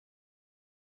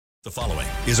The following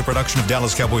is a production of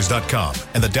DallasCowboys.com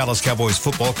and the Dallas Cowboys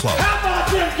Football Club. How about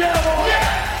them Cowboys? Yeah!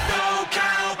 Go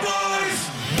Cowboys!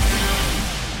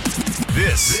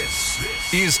 This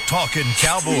is Talkin'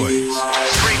 Cowboys.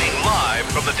 Streaming live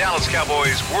from the Dallas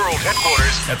Cowboys World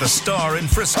Headquarters at the Star in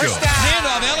Frisco. First down.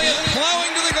 Handoff, Elliott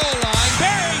plowing to the goal line.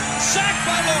 Barry, sacked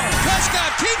by Lawrence.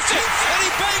 Prescott keeps it, and he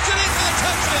bangs it in for the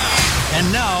touchdown. And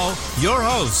now, your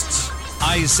hosts,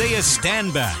 Isaiah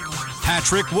Stanback,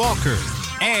 Patrick Walker,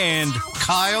 and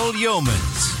Kyle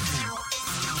Yeomans.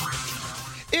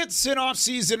 It's an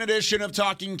off-season edition of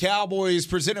Talking Cowboys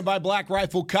presented by Black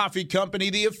Rifle Coffee Company,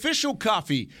 the official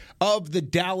coffee of the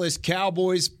Dallas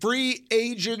Cowboys. Free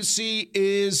agency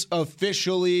is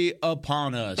officially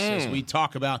upon us as we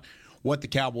talk about what the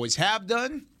Cowboys have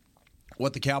done,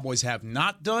 what the Cowboys have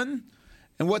not done,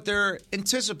 and what they're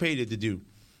anticipated to do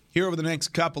here over the next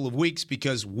couple of weeks,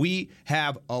 because we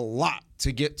have a lot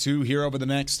to get to here over the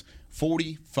next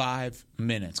 45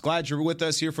 minutes. Glad you're with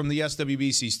us here from the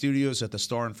SWBC studios at the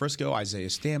Star in Frisco. Isaiah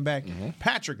Stanback,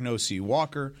 Patrick No-C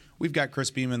Walker. We've got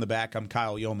Chris Beam in the back. I'm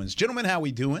Kyle Yeomans. Gentlemen, how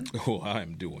we doing? Oh,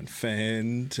 I'm doing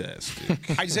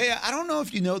fantastic. Isaiah, I don't know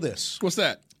if you know this. What's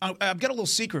that? I've got a little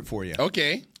secret for you.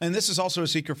 Okay. And this is also a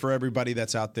secret for everybody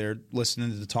that's out there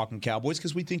listening to the Talking Cowboys,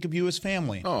 because we think of you as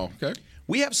family. Oh, okay.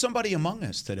 We have somebody among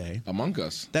us today. Among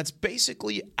us. That's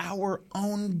basically our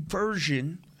own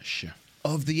version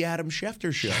of the Adam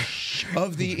Schefter show,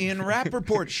 of the Ian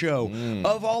Rappaport show,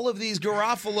 of all of these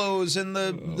Garoffalos and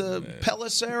the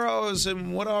Peliceros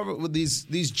and whatever, with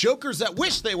these jokers that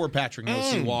wish they were Patrick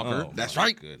No-C Walker. Oh, that's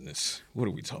right. Goodness. What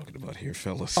are we talking about here,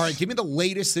 fellas? All right, give me the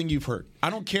latest thing you've heard. I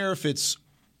don't care if it's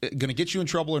going to get you in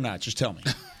trouble or not. Just tell me.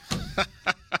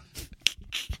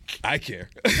 I care.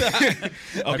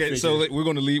 Okay, so we're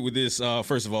going to lead with this.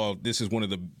 First of all, this is one of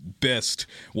the best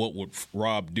 "What Would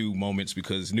Rob Do" moments,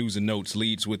 because News and Notes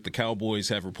leads with the Cowboys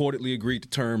have reportedly agreed to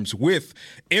terms with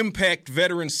Impact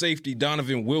veteran safety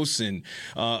Donovan Wilson.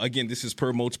 Again, this is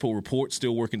per multiple reports,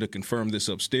 still working to confirm this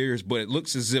upstairs, but it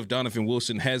looks as if Donovan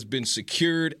Wilson has been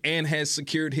secured and has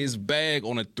secured his bag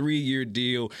on a 3-year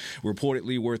deal,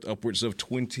 reportedly worth upwards of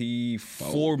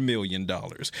 $24 million.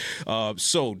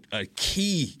 So a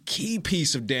key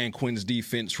piece of Dan Quinn's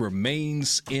defense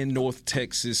remains in North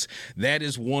Texas. That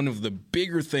is one of the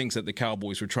bigger things that the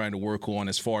Cowboys were trying to work on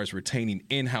as far as retaining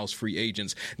in-house free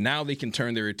agents. Now they can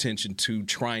turn their attention to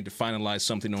trying to finalize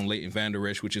something on Leighton Vander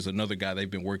Esch, which is another guy they've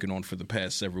been working on for the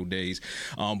past several days.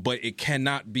 But it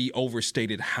cannot be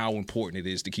overstated how important it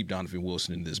is to keep Donovan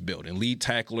Wilson in this building. Lead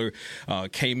tackler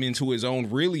came into his own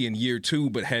really in year 2,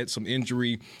 but had some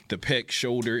injury, the pec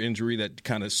shoulder injury that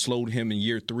kind of slowed him in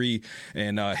year 3.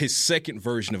 And his second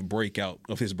version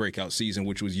of his breakout season,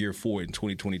 which was year 4 in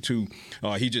 2022,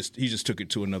 he just took it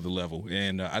to another level.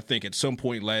 And I think at some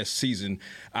point last season,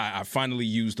 I finally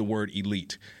used the word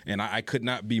elite, and I could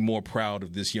not be more proud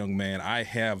of this young man. I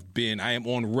am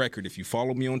on record. If you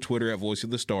follow me on Twitter at Voice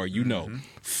of the Star, you know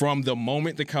from the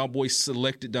moment the Cowboys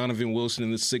selected Donovan Wilson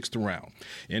in the 6th round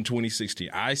in 2016,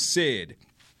 I said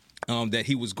that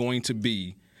he was going to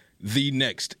be the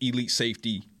next elite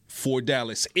safety for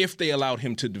Dallas if they allowed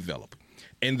him to develop.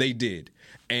 And they did.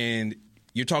 And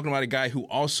you're talking about a guy who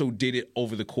also did it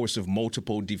over the course of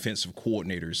multiple defensive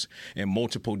coordinators and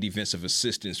multiple defensive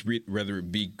assistants, whether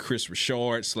it be Chris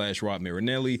Richard / Rob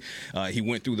Marinelli. He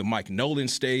went through the Mike Nolan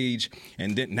stage,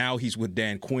 and then now he's with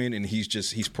Dan Quinn, and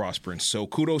he's prospering. So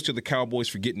kudos to the Cowboys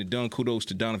for getting it done. Kudos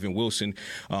to Donovan Wilson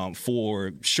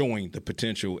for showing the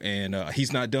potential. And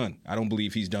he's not done. I don't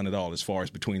believe he's done it all as far as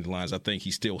between the lines. I think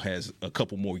he still has a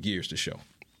couple more years to show.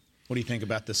 What do you think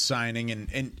about the signing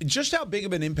and just how big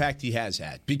of an impact he has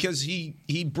had? Because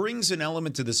he brings an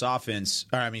element to this offense,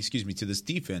 to this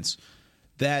defense,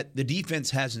 that the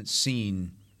defense hasn't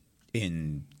seen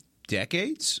in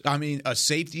decades. I mean, a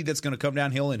safety that's going to come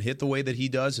downhill and hit the way that he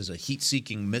does is a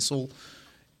heat-seeking missile.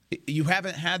 You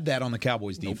haven't had that on the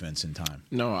Cowboys defense in time.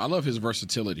 No, I love his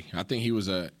versatility. I think he was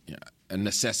a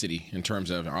necessity in terms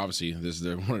of, obviously, this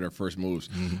is one of their first moves.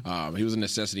 He was a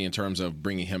necessity in terms of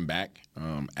bringing him back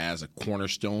as a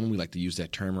cornerstone. We like to use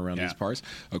that term around these parts.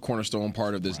 A cornerstone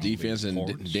part of this defense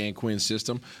and Dan Quinn's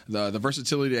system. The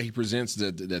versatility that he presents,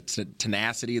 the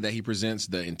tenacity that he presents,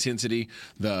 the intensity,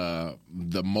 the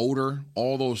motor,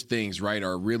 all those things, right,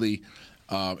 are really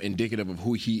indicative of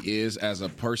who he is as a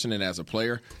person and as a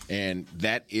player, and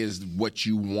that is what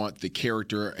you want the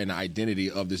character and identity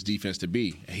of this defense to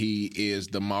be. He is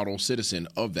the model citizen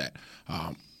of that.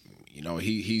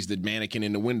 He's the mannequin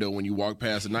in the window when you walk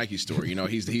past a Nike store.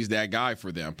 He's that guy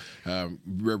for them.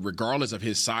 Regardless of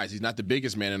his size, he's not the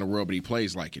biggest man in the world, but he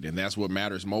plays like it, and that's what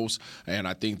matters most. And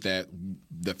I think that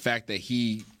the fact that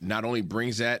he not only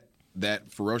brings that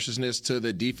that ferociousness to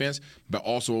the defense, but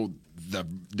also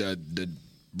the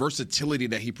versatility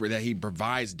that he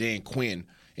provides Dan Quinn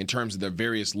in terms of the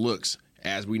various looks.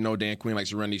 As we know, Dan Quinn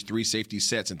likes to run these 3 safety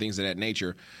sets and things of that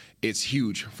nature. It's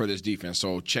huge for this defense.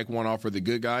 So check one off for the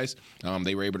good guys.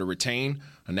 They were able to retain.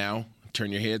 And now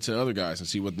turn your head to other guys and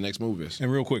see what the next move is.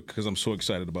 And real quick, because I'm so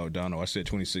excited about Dono, I said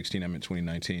 2016, I meant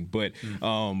 2019. But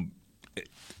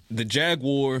the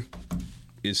Jaguar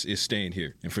is staying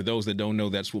here. And for those that don't know,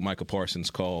 that's what Micah Parsons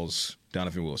calls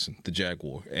Donovan Wilson, the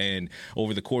Jaguar. And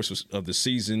over the course of the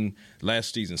season,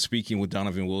 last season, speaking with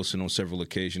Donovan Wilson on several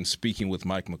occasions, speaking with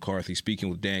Mike McCarthy, speaking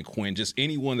with Dan Quinn, just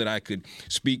anyone that I could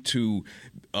speak to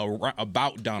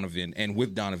about Donovan and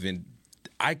with Donovan,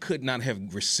 I could not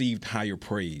have received higher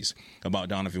praise about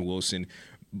Donovan Wilson.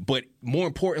 But more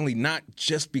importantly, not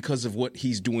just because of what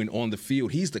he's doing on the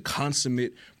field. He's the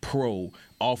consummate pro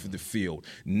off of the field.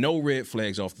 No red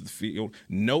flags off of the field.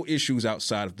 No issues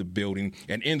outside of the building.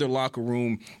 And in the locker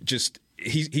room, just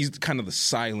he's kind of the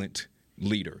silent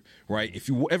leader, right? If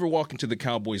you ever walk into the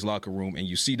Cowboys locker room and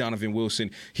you see Donovan Wilson,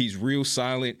 he's real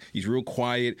silent, he's real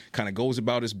quiet, kind of goes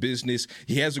about his business.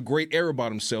 He has a great air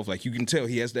about himself, like you can tell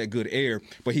he has that good air,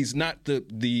 but he's not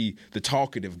the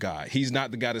talkative guy. He's not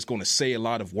the guy that's going to say a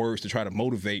lot of words to try to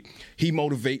motivate. He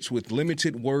motivates with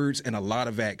limited words and a lot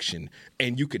of action,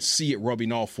 and you could see it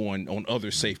rubbing off on other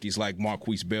safeties like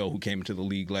Marquise Bell, who came into the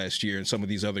league last year, and some of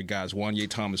these other guys, Wanye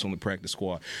Thomas on the practice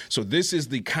squad. So this is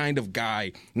the kind of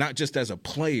guy, not just as a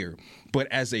player, but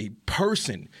as a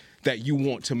person that you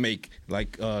want to make,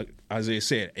 like Isaiah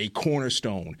said, a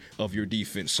cornerstone of your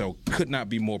defense. So could not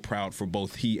be more proud for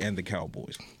both he and the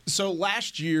Cowboys. So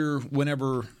last year,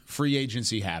 whenever free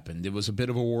agency happened, it was a bit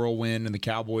of a whirlwind, and the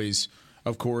Cowboys,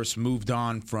 of course, moved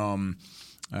on from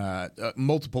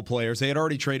multiple players. They had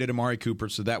already traded Amari Cooper,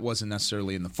 so that wasn't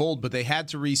necessarily in the fold, but they had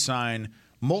to re-sign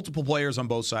multiple players on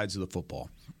both sides of the football.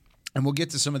 And we'll get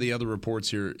to some of the other reports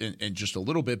here in just a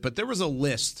little bit, but there was a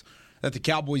list that the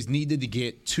Cowboys needed to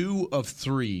get 2 of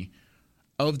 3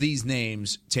 of these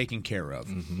names taken care of.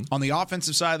 Mm-hmm. On the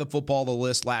offensive side of the football, the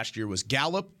list last year was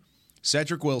Gallup,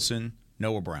 Cedric Wilson,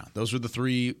 Noah Brown. Those were the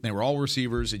 3. They were all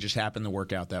receivers. It just happened to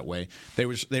work out that way.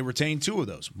 They retained 2 of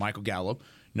those, Michael Gallup,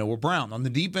 Noah Brown. On the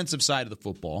defensive side of the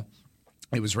football,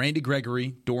 it was Randy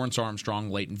Gregory, Dorrance Armstrong,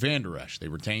 Leighton Vander Esch. They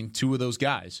retained 2 of those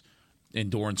guys in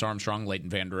Dorrance Armstrong, Leighton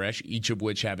Vander Esch, each of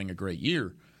which having a great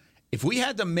year. If we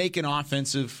had to make an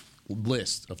offensive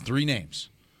list of 3 names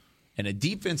and a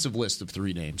defensive list of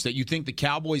 3 names that you think the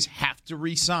Cowboys have to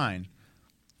re-sign,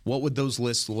 what would those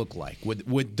lists look like?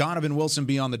 Would Donovan Wilson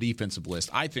be on the defensive list?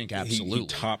 I think absolutely. He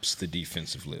tops the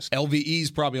defensive list.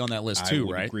 LVE's probably on that list too,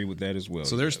 right? I would agree with that as well.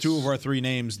 So there's 2 of our 3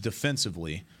 names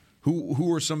defensively.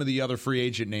 Who are some of the other free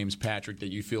agent names, Patrick,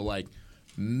 that you feel like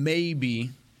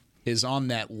maybe is on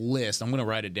that list? I'm going to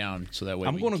write it down so that way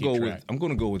I'm going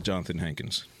to go with Jonathan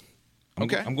Hankins. I'm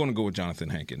going to go with Jonathan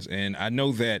Hankins. And I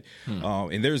know that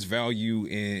and there's value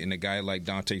in a guy like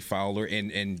Dante Fowler,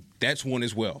 and that's one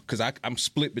as well. Because I'm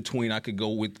split between, I could go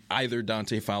with either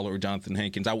Dante Fowler or Jonathan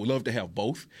Hankins. I would love to have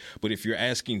both. But if you're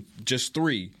asking just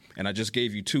 3, and I just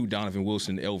gave you 2, Donovan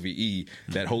Wilson, LVE,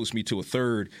 that holds me to a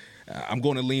third, I'm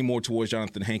going to lean more towards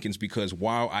Jonathan Hankins because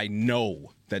while I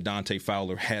know that Dante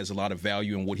Fowler has a lot of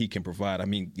value in what he can provide. I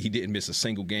mean, he didn't miss a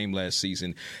single game last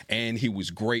season, and he was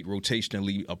great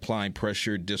rotationally, applying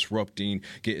pressure, disrupting,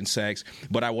 getting sacks.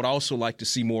 But I would also like to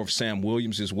see more of Sam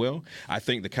Williams as well. I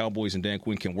think the Cowboys and Dan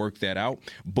Quinn can work that out.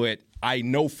 But I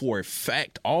know for a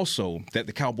fact also that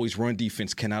the Cowboys' run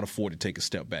defense cannot afford to take a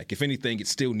step back. If anything, it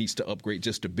still needs to upgrade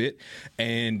just a bit.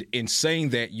 And in saying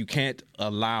that, you can't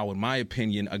allow, in my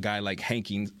opinion, a guy like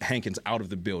Hankins out of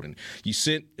the building. You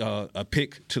sent a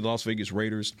pick to the Las Vegas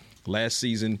Raiders last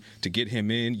season to get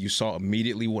him in. You saw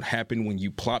immediately what happened when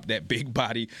you plopped that big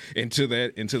body into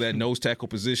that nose tackle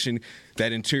position.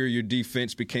 That interior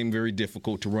defense became very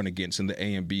difficult to run against in the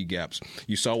A and B gaps.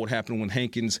 You saw what happened when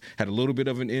Hankins had a little bit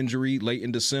of an injury late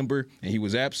in December and he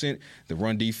was absent. The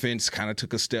run defense kind of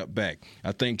took a step back.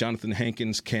 I think Jonathan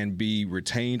Hankins can be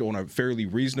retained on a fairly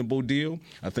reasonable deal.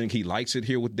 I think he likes it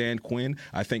here with Dan Quinn.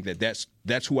 I think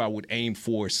that's who I would aim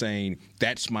for, saying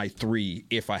that's my 3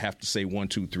 if I have to say 1,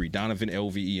 2, 3. Donovan,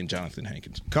 LVE, and Jonathan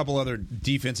Hankins. A couple other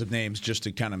defensive names just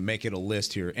to kind of make it a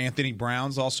list here. Anthony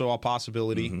Brown's also a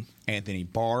possibility. Mm-hmm. Anthony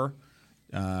Barr.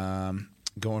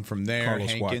 Going from there, Carlos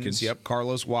Hankins. Watkins. Yep,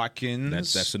 Carlos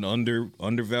Watkins. That's an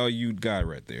undervalued guy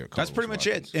right there. That's pretty much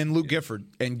it. And Luke Gifford.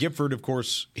 And Gifford, of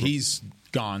course, he's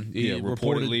gone. Yeah,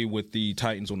 reportedly with the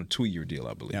Titans on a 2-year deal,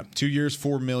 I believe. Yeah, 2 years,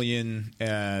 $4 million.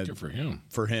 Good for him.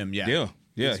 For him, yeah. Yeah.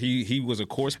 Yeah, he was a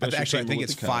core special teamer. Actually, I think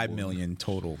with it's the $5 Cowboys. million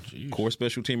total. Core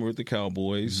special teamer with the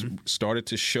Cowboys. Started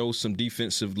to show some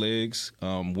defensive legs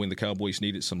when the Cowboys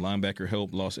needed some linebacker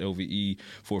help. Lost LVE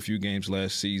for a few games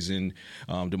last season.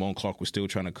 Damone Clark was still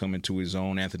trying to come into his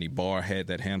own. Anthony Barr had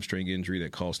that hamstring injury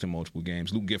that cost him multiple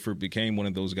games. Luke Gifford became one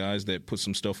of those guys that put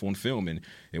some stuff on film, and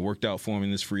it worked out for him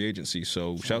in this free agency.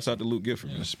 So shouts out to Luke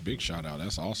Gifford. Yeah, that's a big shout out.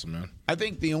 That's awesome, man. I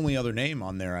think the only other name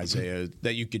on there, Isaiah,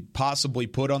 that you could possibly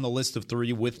put on the list of 3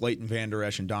 with Leighton Vander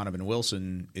Esch and Donovan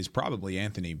Wilson is probably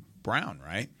Anthony Brown,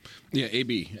 right? Yeah,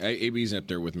 AB's up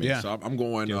there with me. Yeah. So I'm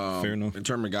going fair enough. in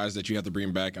terms of guys that you have to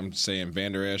bring back. I'm saying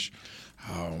Vander Esch.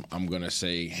 I'm going to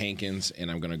say Hankins,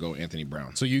 and I'm going to go Anthony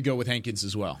Brown. So you go with Hankins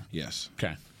as well. Yes.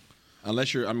 Okay.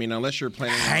 Unless you're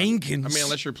planning Hankins.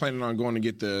 unless you're planning on going to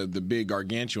get the big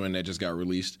gargantuan that just got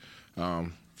released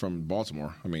from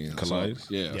Baltimore. Calais?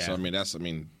 Yeah. So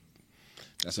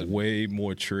that's a way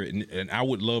more true. And I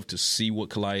would love to see what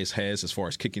Calais has as far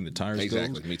as kicking the tires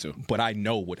Exactly, goes. me too. But I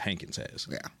know what Hankins has.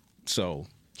 Yeah. So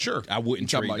Sure. I wouldn't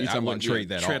trade that. I wouldn't trade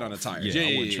that tread off. on the tires. Yeah,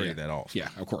 I wouldn't trade that off. Yeah,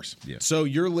 of course. Yeah. So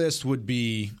your list would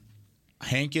be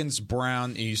Hankins,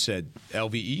 Brown, and you said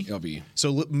LVE? LVE.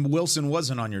 So Wilson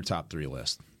wasn't on your top 3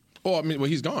 list. Oh,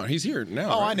 he's gone. He's here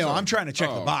now. Oh, right? I know. So- I'm trying to check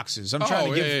the boxes. I'm trying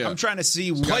to give. yeah. I'm trying to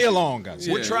see. Play along, guys.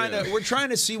 We're trying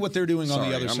to see what they're doing on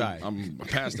the other I'm, side. I'm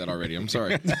past that already. I'm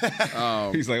sorry.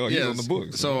 He's like, he's on the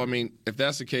books. So, if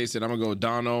that's the case, then I'm going to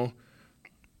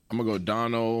go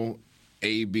Dono,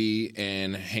 AB,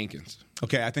 and Hankins.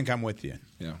 Okay, I think I'm with you.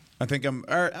 Yeah. I think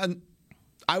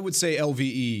I would say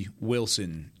LVE,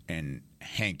 Wilson, and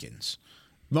Hankins.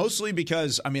 Mostly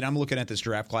because, I'm looking at this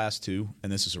draft class too,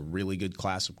 and this is a really good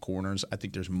class of corners. I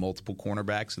think there's multiple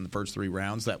cornerbacks in the first 3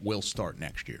 rounds that will start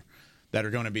next year that are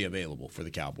going to be available for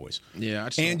the Cowboys. Yeah.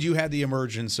 And you had the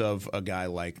emergence of a guy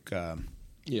like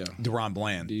Deron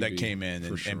Bland DB, that came in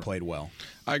for sure. and played well.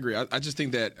 I agree. I just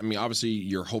think that, obviously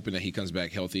you're hoping that he comes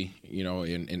back healthy,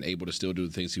 and able to still do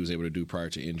the things he was able to do prior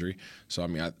to injury. So,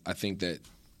 I think that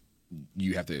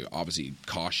you have to obviously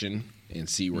caution and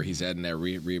see where he's at in that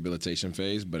rehabilitation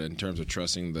phase. But in terms of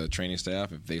trusting the training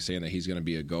staff, if they're saying that he's going to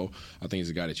be a go, I think he's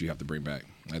a guy that you have to bring back.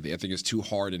 I think it's too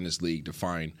hard in this league to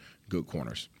find good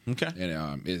corners. Okay.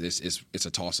 And it's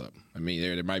a toss-up.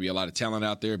 There might be a lot of talent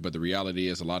out there, but the reality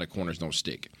is a lot of corners don't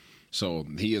stick. So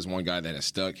he is one guy that has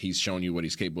stuck. He's shown you what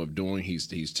he's capable of doing. He's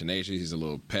tenacious. He's a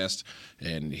little pest,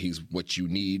 and he's what you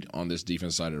need on this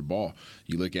defense side of the ball.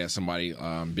 You look at somebody,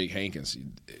 Big Hankins.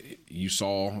 You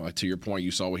saw, to your point,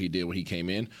 you saw what he did when he came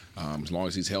in. As long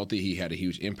as he's healthy, he had a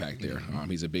huge impact there.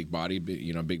 He's a big body,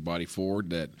 big body forward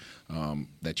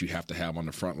that you have to have on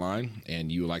the front line, and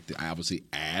you like to obviously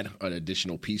add an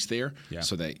additional piece there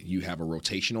so that you have a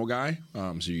rotational guy,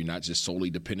 so you're not just solely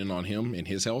dependent on him and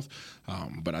his health.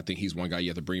 But I think he's one guy you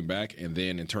have to bring back. And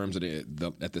then in terms of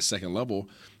at the second level,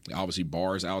 obviously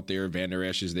Barr's out there, Vander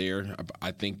Esch is there.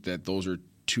 I think that those are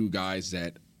 2 guys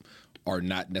that are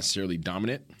not necessarily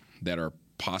dominant, that are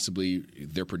possibly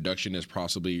their production is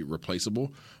possibly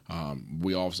replaceable.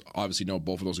 We obviously know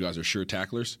both of those guys are sure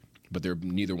tacklers, but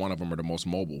neither one of them are the most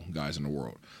mobile guys in the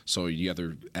world. So you have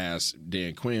to ask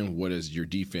Dan Quinn, what is your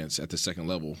defense at the second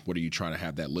level? What are you trying to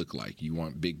have that look like? You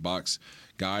want big box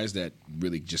guys that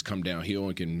really just come downhill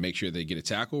and can make sure they get a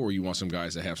tackle, or you want some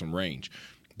guys that have some range?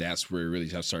 That's where you really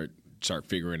have to start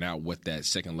figuring out what that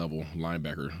second level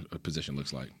linebacker position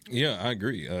looks like. Yeah, I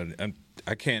agree.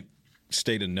 I can't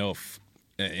state enough,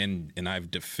 and I've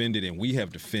defended, and we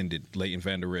have defended Leighton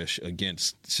Vander Esch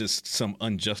against just some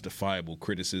unjustifiable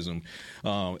criticism.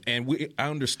 And I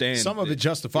understand some of it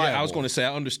justifiable. Yeah, I was going to say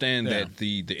I understand that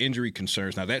the injury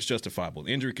concerns. Now that's justifiable.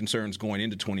 Injury concerns going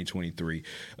into 2023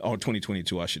 or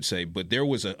 2022, I should say. But there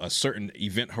was a certain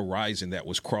event horizon that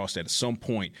was crossed at some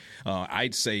point.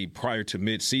 I'd say prior to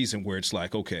midseason, where it's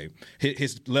like, okay,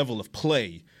 his level of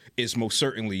play is most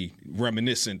certainly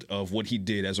reminiscent of what he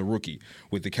did as a rookie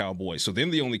with the Cowboys. So then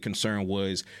the only concern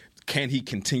was, can he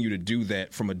continue to do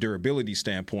that from a durability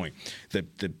standpoint? The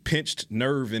pinched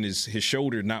nerve in his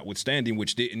shoulder notwithstanding,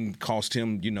 which didn't cost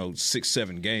him,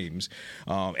 6-7 games.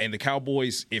 And the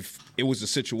Cowboys, if it was a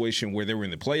situation where they were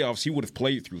in the playoffs, he would have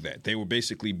played through that. They were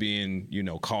basically being,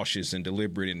 cautious and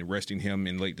deliberate and resting him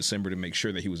in late December to make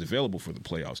sure that he was available for the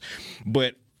playoffs.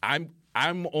 But I'm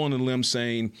on a limb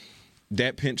saying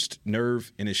that pinched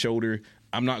nerve in his shoulder,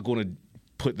 I'm not going to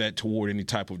put that toward any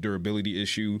type of durability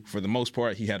issue. For the most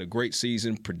part, he had a great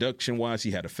season. Production-wise,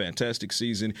 he had a fantastic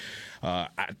season.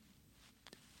 I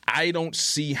don't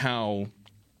see how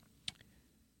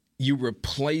you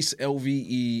replace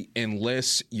LVE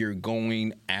unless you're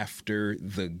going after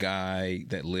the guy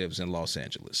that lives in Los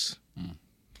Angeles.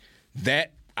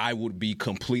 That I would be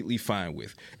completely fine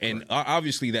with. And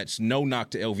obviously that's no knock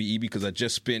to LVE because I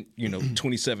just spent,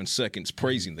 27 seconds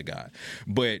praising the guy.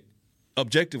 But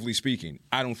objectively speaking,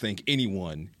 I don't think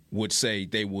anyone would say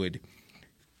they would,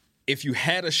 if you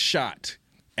had a shot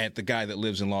at the guy that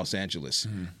lives in Los Angeles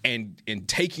and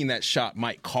taking that shot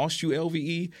might cost you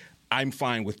LVE, I'm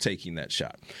fine with taking that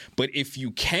shot. But if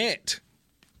you can't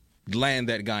land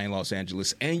that guy in Los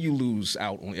Angeles and you lose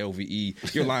out on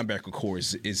LVE, your linebacker core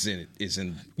is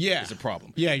a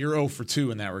problem. Yeah, you're 0 for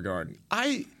 2 in that regard.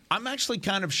 I'm actually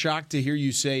kind of shocked to hear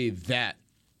you say that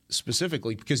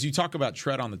specifically because you talk about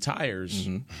tread on the tires.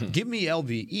 Give me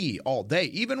LVE all day,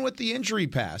 even with the injury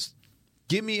past.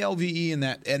 Give me LVE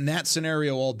in that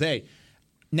scenario all day.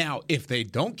 Now, if they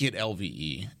don't get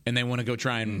LVE and they want to go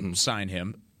try and sign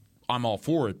him, I'm all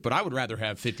for it. But I would rather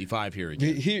have 55 here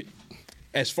again.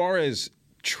 As far as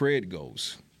tread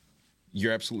goes,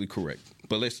 you're absolutely correct.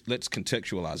 But let's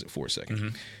contextualize it for a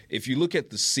second. If you look at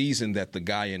the season that the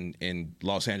guy in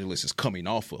Los Angeles is coming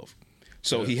off of,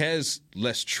 so he has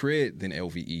less tread than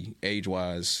LVE,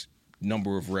 age-wise,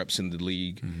 number of reps in the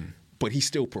league, but he's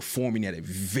still performing at a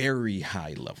very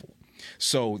high level.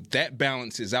 So that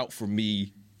balances out for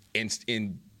me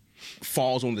and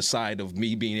falls on the side of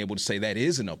me being able to say that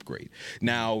is an upgrade.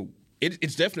 Now,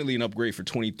 it's definitely an upgrade for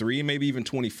 23 and maybe even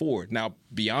 24. Now,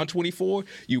 beyond 24,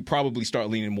 you probably start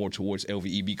leaning more towards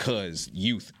LVE because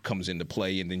youth comes into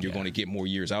play, and then you're going to get more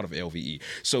years out of LVE.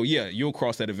 So, yeah, you'll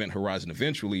cross that event horizon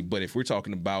eventually. But if we're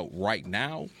talking about right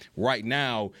now,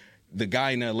 the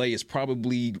guy in L.A. is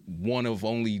probably one of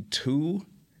only 2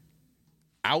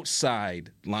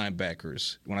 outside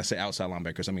linebackers. When I say outside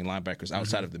linebackers, I mean linebackers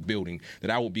outside of the building that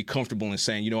I would be comfortable in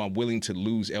saying, I'm willing to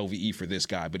lose LVE for this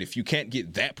guy. But if you can't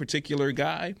get that particular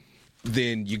guy,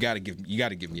 then you got to give me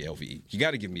LVE. You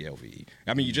got to give me LVE.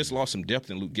 I mean, you just lost some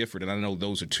depth in Luke Gifford, and I know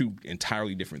those are 2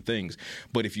 entirely different things.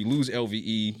 But if you lose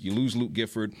LVE, you lose Luke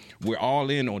Gifford. We're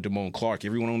all in on Damone Clark.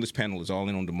 Everyone on this panel is all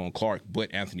in on Damone Clark,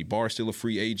 but Anthony Barr is still a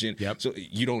free agent. So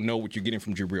you don't know what you're getting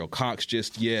from Jabril Cox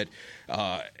just yet.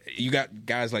 You got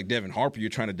guys like Devin Harper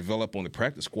you're trying to develop on the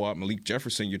practice squad. Malik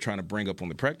Jefferson you're trying to bring up on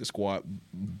the practice squad.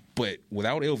 But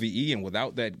without LVE and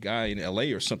without that guy in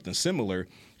L.A. or something similar,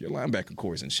 your linebacker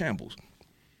core is in shambles.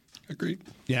 Agreed.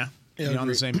 Yeah. You on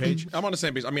the same page? I'm on the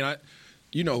same page. I mean,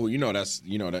 that's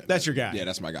your guy. Yeah,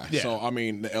 that's my guy. Yeah. So, I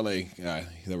mean, the L.A. guy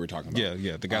that we're talking about.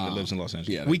 Yeah, the guy that lives in Los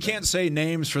Angeles. Yeah, we can't say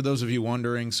names for those of you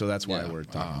wondering, so that's why we're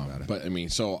talking about it. But, I mean,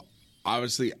 so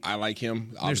obviously I like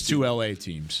him. There's 2 L.A.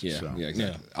 teams. Yeah, so. yeah,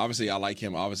 exactly. Yeah. Obviously I like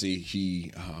him. Obviously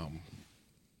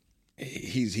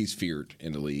he's feared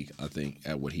in the league, I think,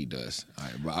 at what he does.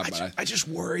 I just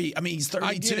worry. I mean, he's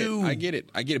 32. I get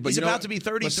it. But he's about to be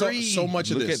 33. So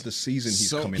much of this. Look at the season he's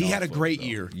coming off. He had a great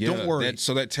year. Yeah, don't worry.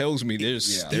 So that tells me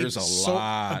there's a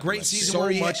lot. A great season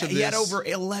where he had over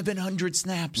 1,100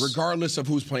 snaps. Regardless of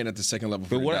who's playing at the second level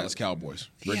for the Dallas Cowboys.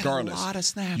 Regardless. He had a lot of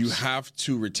snaps. You have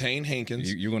to retain Hankins,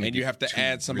 and you have to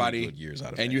add somebody, really good years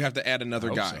out of and you have to add another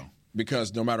guy. So.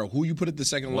 Because no matter who you put at the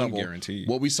second level, guaranteed.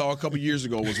 What we saw a couple years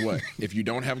ago was what? If you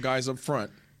don't have guys up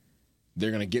front,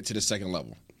 they're going to get to the second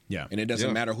level. Yeah. And it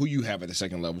doesn't matter who you have at the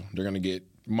second level, they're going to get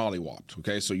mollywopped.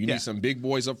 Okay? So you need some big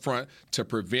boys up front to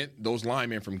prevent those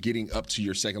linemen from getting up to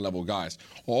your second level guys.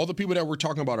 All the people that we're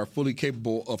talking about are fully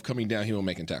capable of coming downhill and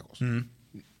making tackles.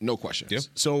 No question. Yep.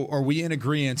 So are we in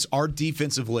agreement? Our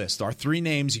defensive list, our 3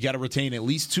 names, you got to retain at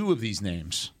least 2 of these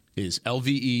names, is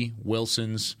LVE,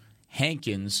 Wilson's,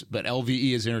 Hankins, but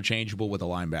LVE is interchangeable with a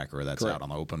linebacker that's out on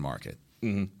the open market.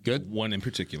 Good? One in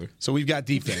particular. So we've got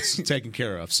defense taken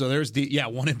care of. So there's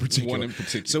one in particular.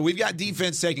 So we've got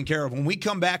defense taken care of. When we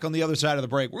come back on the other side of the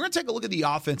break, we're going to take a look at the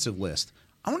offensive list.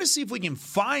 I want to see if we can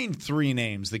find 3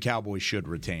 names the Cowboys should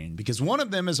retain, because one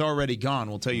of them is already gone.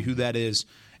 We'll tell you who that is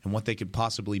and what they could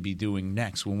possibly be doing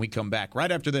next when we come back right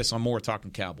after this on more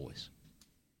Talkin' Cowboys.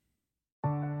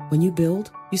 When you build,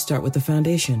 you start with the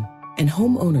foundation. And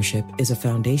home ownership is a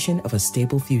foundation of a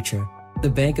stable future. The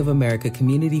Bank of America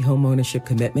Community Home Ownership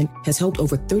Commitment has helped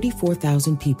over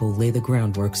 34,000 people lay the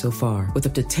groundwork so far, with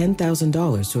up to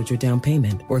 $10,000 towards your down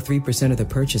payment or 3% of the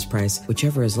purchase price,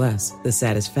 whichever is less. The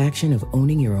satisfaction of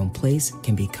owning your own place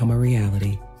can become a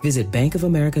reality. Visit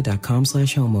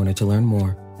bankofamerica.com/homeowner to learn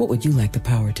more. What would you like the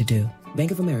power to do?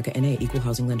 Bank of America N.A. Equal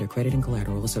Housing Lender. Credit and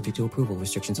collateral is subject to approval.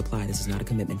 Restrictions apply. This is not a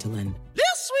commitment to lend. Lil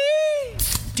Sweet!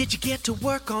 Did you get to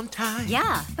work on time?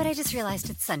 Yeah, but I just realized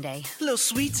it's Sunday. Lil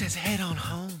Sweet says head on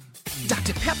home.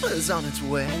 Dr. Pepper's on its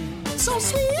way. So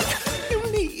sweet,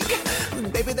 unique.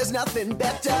 Baby, there's nothing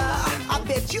better. I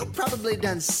bet you've probably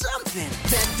done something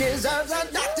that deserves a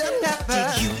Dr.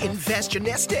 Pepper. Did you invest your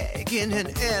nest egg in an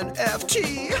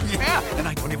NFT? Yeah, and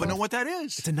I don't even know what that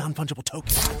is. It's a non-fungible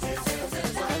token.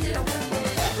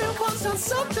 Everyone's done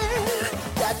something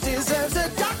that deserves a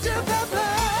Dr. Pepper.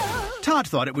 Todd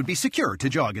thought it would be secure to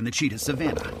jog in the cheetah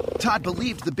savanna. Todd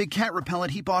believed the big cat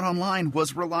repellent he bought online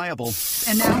was reliable.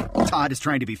 And now, Todd is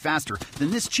trying to be faster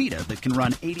than this cheetah that can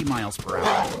run 80 miles per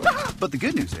hour. But the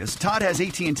good news is, Todd has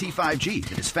AT&T 5G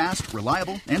that is fast,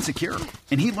 reliable, and secure.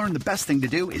 And he learned the best thing to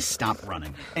do is stop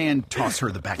running and toss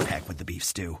her the backpack with the beef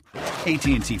stew.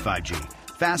 AT&T 5G.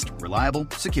 Fast, reliable,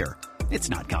 secure. It's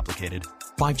not complicated.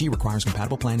 5G requires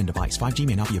compatible plan and device. 5G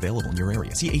may not be available in your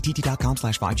area. See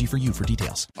att.com/5G for you for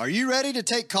details. Are you ready to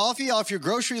take coffee off your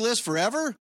grocery list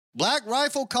forever? Black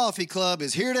Rifle Coffee Club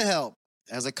is here to help.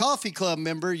 As a coffee club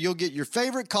member, you'll get your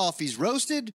favorite coffees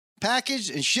roasted, packaged,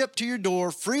 and shipped to your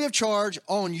door free of charge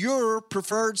on your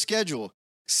preferred schedule.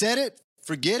 Set it,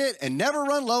 forget it, and never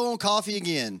run low on coffee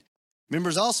again.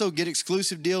 Members also get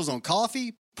exclusive deals on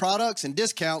coffee, products, and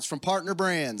discounts from partner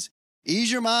brands.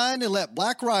 Ease your mind and let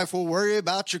Black Rifle worry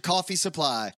about your coffee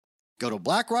supply. Go to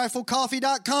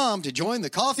blackriflecoffee.com to join the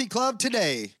coffee club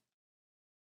today.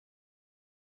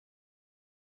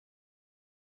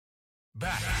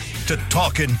 Back to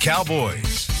Talkin'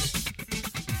 Cowboys.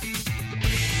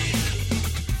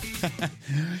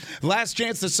 Last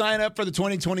chance to sign up for the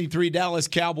 2023 Dallas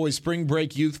Cowboys Spring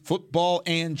Break Youth Football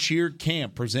and Cheer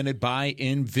Camp presented by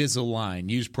Invisalign.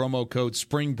 Use promo code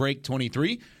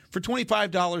SPRINGBREAK23 for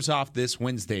 $25 off this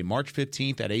Wednesday, March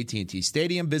 15th at AT&T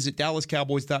Stadium. Visit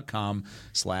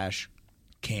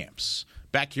DallasCowboys.com/camps.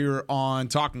 Back here on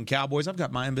Talking Cowboys, I've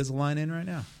got my Invisalign in right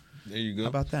now. There you go. How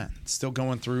about that? Still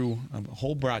going through a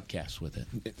whole broadcast with it.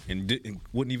 And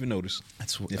wouldn't even notice.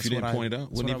 If you didn't point it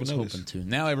out, wouldn't even notice. Hoping to.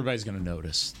 Now everybody's going to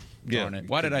notice. Darn it.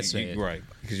 Why did I say it? Right.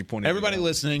 Because you pointed Everybody it out.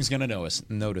 listening is going to notice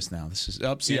now. This is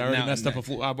see, I already messed up. I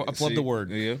flubbed the word.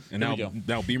 Yeah. And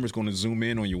now Beamer's going to zoom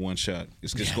in on your one shot.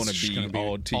 It's just going to be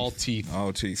all teeth. All teeth.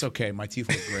 All teeth. It's okay. My teeth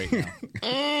look great now.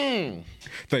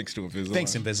 Thanks to Invisalign.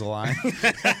 Thanks, Invisalign.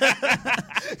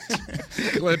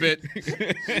 Clip it.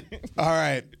 All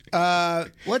right.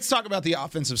 Let's talk about the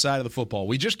offensive side of the football.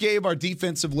 We just gave our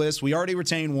defensive list. We already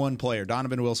retained one player,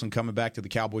 Donovan Wilson, coming back to the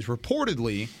Cowboys,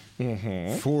 reportedly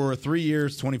for 3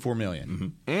 years, $24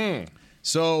 million.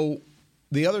 So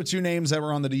the other two names that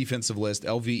were on the defensive list,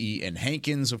 LVE and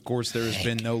Hankins, of course, there has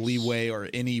been no leeway or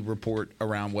any report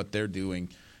around what they're doing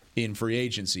in free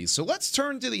agency. So let's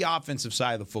turn to the offensive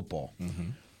side of the football.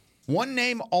 One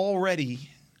name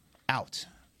already out.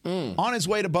 On his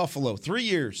way to Buffalo, 3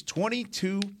 years,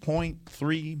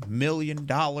 $22.3 million.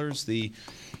 The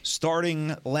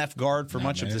starting left guard for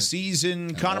much of the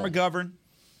season. Connor McGovern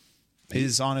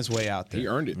is on his way out there. He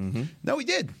earned it. No, he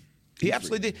did. He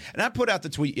absolutely did. And I put out the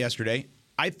tweet yesterday.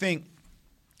 I think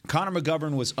Connor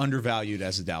McGovern was undervalued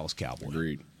as a Dallas Cowboy.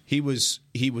 Agreed. He was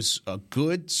a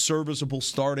good, serviceable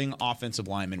starting offensive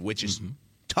lineman, which is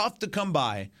tough to come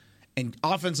by. And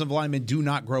offensive linemen do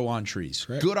not grow on trees.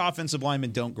 Correct. Good offensive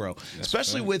linemen don't grow.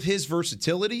 Especially with his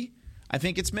versatility, I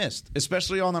think it's missed.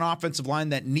 Especially on an offensive line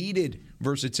that needed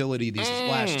versatility these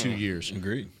last 2 years.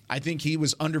 Agreed. I think he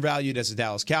was undervalued as a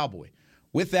Dallas Cowboy.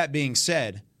 With that being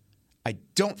said, I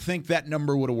don't think that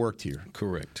number would have worked here.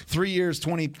 Correct. 3 years,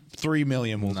 $23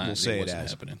 million, we'll say it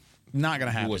as. Happening. Not going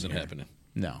to happen. It wasn't here. happening.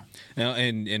 No. Now,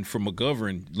 and from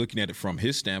McGovern, looking at it from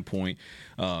his standpoint,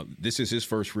 this is his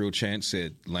first real chance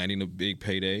at landing a big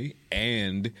payday,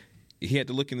 and he had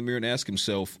to look in the mirror and ask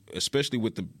himself, especially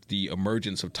with the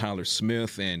emergence of Tyler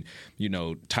Smith and,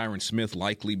 Tyron Smith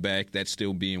likely back, that's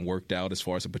still being worked out as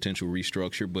far as a potential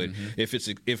restructure. But if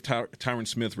Tyron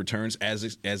Smith returns as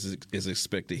is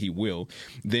expected, he will,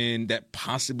 then that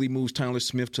possibly moves Tyler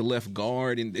Smith to left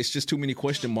guard, and it's just too many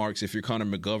question marks if you're Connor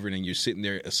McGovern and you're sitting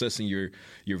there assessing your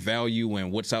value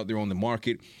and what's out there on the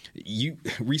market. You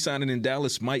re-signing in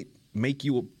Dallas might make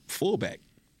you a fullback,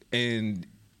 and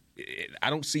I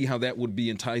don't see how that would be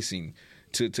enticing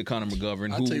to Connor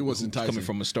McGovern. I'll tell you what's enticing. Coming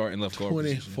from a starting left guard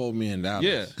 $24 million.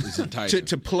 Yeah. It's enticing.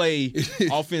 to play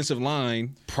offensive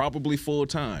line probably full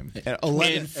time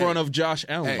in front of Josh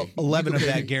Allen. 11 of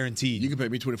that guaranteed. You can pay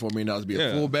me $24 million to be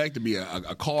a fullback, to be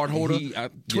a card holder.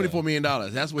 $24 million.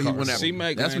 That's what he went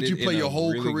after. That's what you play your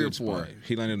whole career for.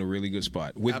 He landed in a really good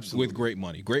spot with great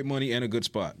money. Great money and a good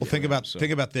spot. Well, think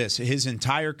about this. His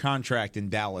entire contract in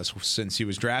Dallas, since he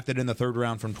was drafted in the third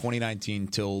round from 2019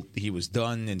 till he was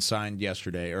done and signed yesterday,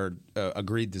 or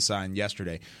agreed to sign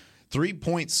yesterday,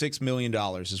 $3.6 million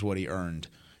is what he earned.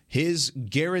 His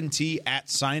guarantee at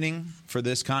signing for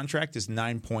this contract is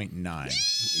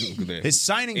 9.9. His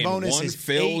signing bonus is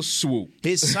 8. Swoop.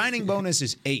 His signing bonus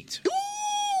is 8.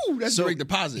 Woo, that's direct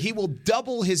deposit. He will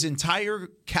double his entire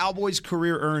Cowboys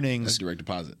career earnings. That's direct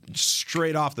deposit.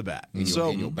 Straight off the bat. In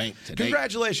your bank today.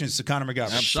 Congratulations to Conor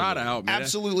McGovern. Shout out, man.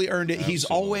 Absolutely earned it. Absolutely. He's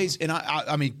always, and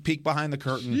I mean, peek behind the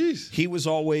curtain. Jeez. He was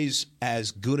always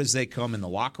as good as they come in the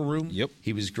locker room. Yep.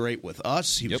 He was great with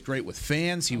us. He was great with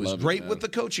fans. He was great with the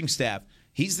coaching staff.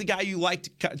 He's the guy you like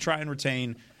to try and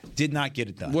retain. Did not get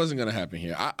it done. Wasn't going to happen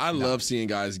here. I love seeing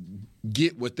guys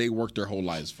get what they worked their whole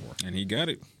lives for. And he got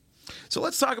it. So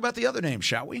let's talk about the other names,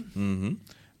 shall we? Mm-hmm.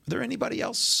 Are there anybody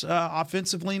else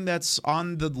offensively that's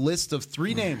on the list of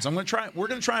 3 names? We're going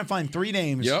to try and find 3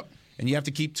 names. Yep. And you have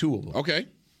to keep 2 of them. Okay.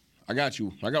 I got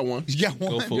you. I got one. You got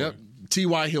one? Go for it.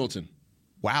 T.Y. Hilton.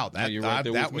 Wow.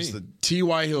 That was the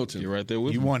T.Y. Hilton. You're right there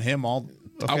with me. You want him all?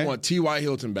 Okay. I want T.Y.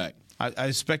 Hilton back. I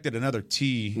expected another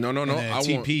T. No. I want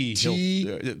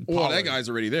TP. Well, that guy's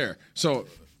already there. So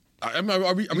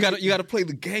you got to play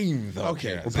the game, though.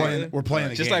 Okay, we're playing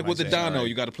the just game. Like with the Dono,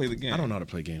 you got to play the game. I don't know how to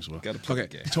play games well. Got to play the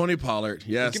game. Tony Pollard,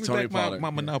 yes. Give me Tony back Pollard,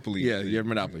 my Monopoly. Yeah, your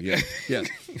Monopoly. Yeah, yes.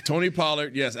 Tony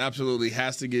Pollard, yes, absolutely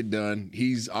has to get done.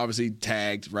 He's obviously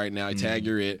tagged right now. Tag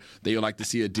you're it. They would like to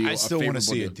see a deal. I still want to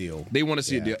see a deal. They want to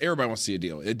see a deal. Everybody wants to see a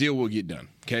deal. A deal will get done.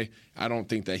 Okay. I don't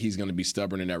think that he's going to be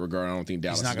stubborn in that regard. I don't think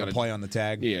Dallas is not going to play on the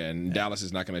tag. Yeah, and Dallas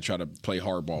is not going to try to play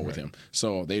hardball with him.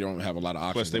 So they don't have a lot of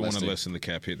options. Plus, they want to lessen the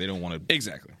cap hit. They don't want to.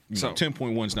 Exactly. So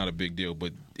 10.1 is not a big deal,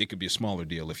 but it could be a smaller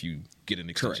deal if you get an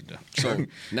extension done. So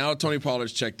now Tony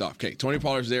Pollard's checked off. Okay, Tony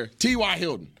Pollard's there. T.Y.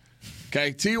 Hilton.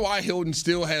 Okay, T.Y. Hilton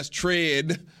still has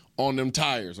tread on them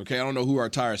tires. Okay, I don't know who our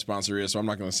tire sponsor is, so I'm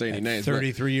not going to say any names.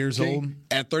 33 years old?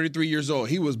 At 33 years old.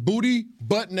 He was booty,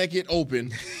 butt naked,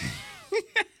 open.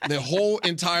 The whole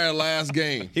entire last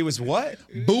game. He was what?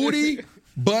 Booty,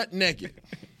 butt naked.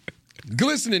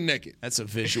 Glistening naked. That's a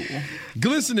visual.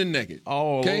 Glistening naked.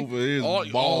 All over his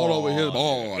ball. All over his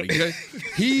ball. Okay?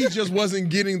 He just wasn't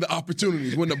getting the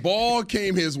opportunities. When the ball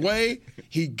came his way,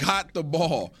 he got the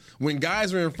ball. When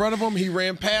guys were in front of him, he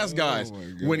ran past guys.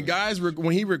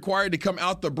 When he required to come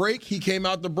out the break, he came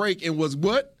out the break and was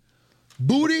what?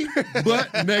 Booty,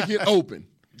 butt naked, open.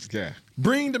 Yeah.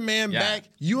 Bring the man back.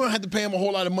 You don't have to pay him a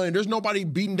whole lot of money. There's nobody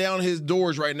beating down his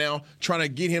doors right now trying to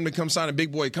get him to come sign a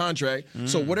big boy contract.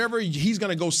 So whatever he's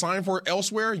going to go sign for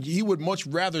elsewhere, he would much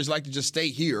rather like to just stay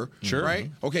here. Sure.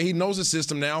 Right? Okay, he knows the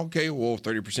system now. Okay, well,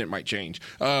 30% might change.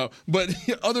 But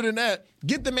other than that,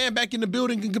 get the man back in the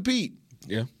building and compete.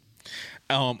 Yeah.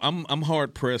 I'm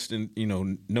hard pressed, and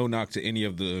no knock to any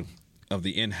of the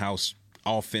in-house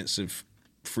offensive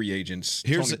free agents.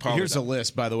 Here's a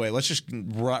list, by the way. Let's just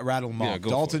rattle them off.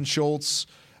 Dalton Schultz,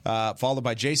 followed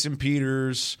by Jason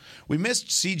Peters. We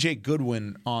missed C.J.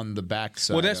 Goodwin on the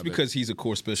backside. Well, that's because he's a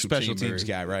core special teams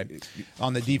guy, right?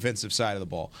 On the defensive side of the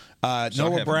ball. So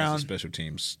Noah Brown. Special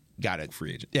teams. Got it.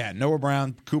 Free agent. Yeah, Noah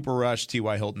Brown, Cooper Rush,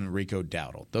 T.Y. Hilton, Rico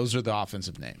Dowdle. Those are the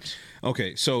offensive names.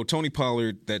 Okay, so Tony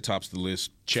Pollard, that tops the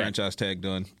list. Check. Franchise tag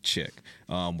done. Check.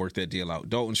 Work that deal out.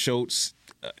 Dalton Schultz.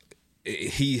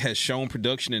 He has shown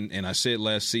production, and I said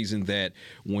last season that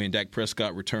when Dak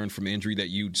Prescott returned from injury that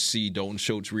you'd see Dalton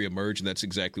Schultz reemerge, and that's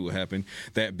exactly what happened.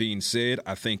 That being said,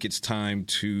 I think it's time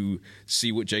to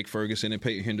see what Jake Ferguson and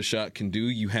Peyton Hendershot can do.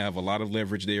 You have a lot of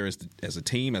leverage there as a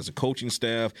team, as a coaching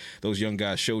staff. Those young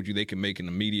guys showed you they can make an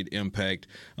immediate impact,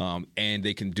 and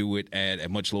they can do it at a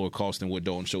much lower cost than what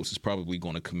Dalton Schultz is probably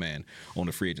going to command on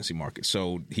the free agency market.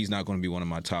 So he's not going to be one of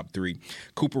my top 3.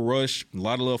 Cooper Rush, a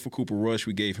lot of love for Cooper Rush.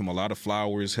 We gave him a lot of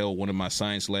flowers. Hell, one of my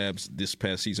science labs this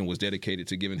past season was dedicated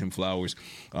to giving him flowers.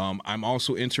 I'm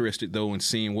also interested, though, in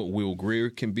seeing what Will Grier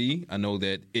can be. I know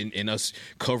that in us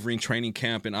covering training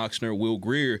camp in Oxnard, Will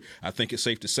Grier, I think it's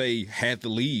safe to say, had the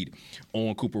lead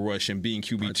on Cooper Rush and being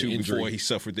QB2 before he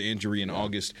suffered the injury in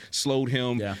August. Slowed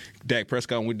him. Yeah. Dak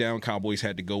Prescott went down. Cowboys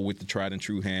had to go with the tried and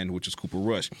true hand, which is Cooper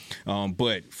Rush.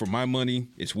 But for my money,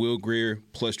 it's Will Grier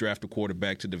plus draft a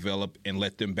quarterback to develop and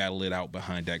let them battle it out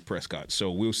behind Dak Prescott.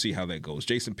 So we'll see how that goes.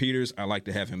 Jason Peters, I like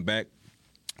to have him back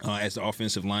as the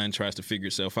offensive line tries to figure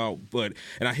itself out. And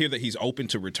I hear that he's open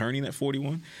to returning at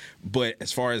 41. But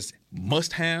as far as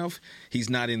must-have, he's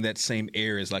not in that same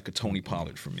air as like a Tony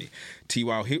Pollard for me.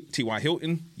 T.Y.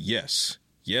 Hilton, yes.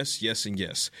 Yes, yes, and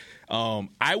yes.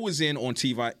 I was in on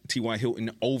T.Y.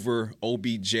 Hilton over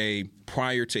OBJ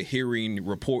prior to hearing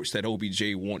reports that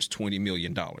OBJ wants $20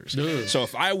 million. So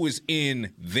if I was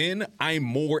in then, I'm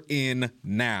more in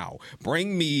now.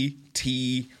 Bring me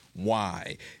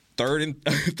T.Y. Third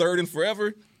and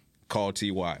forever, call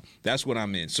T.Y. That's what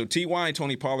I'm in. So T.Y. and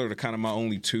Tony Pollard are kind of my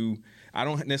only 2. I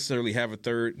don't necessarily have a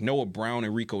third. Noah Brown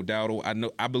and Rico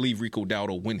Dowdle. I believe Rico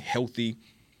Dowdle, when healthy,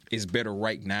 is better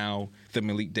right now than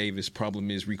Malik Davis. Problem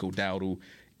is Rico Dowdle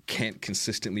can't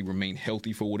consistently remain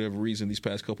healthy for whatever reason these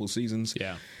past couple of seasons.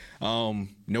 Yeah.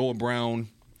 Noah Brown,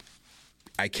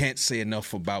 I can't say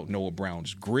enough about Noah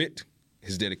Brown's grit,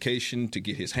 his dedication to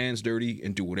get his hands dirty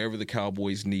and do whatever the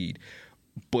Cowboys need.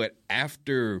 But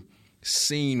after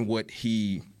seeing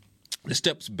the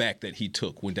steps back that he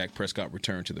took when Dak Prescott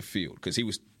returned to the field, because he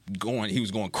was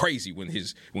going crazy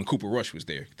when Cooper Rush was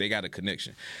there. They got a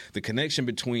connection. The connection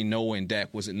between Noah and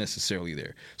Dak wasn't necessarily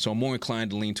there. So I'm more inclined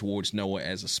to lean towards Noah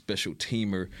as a special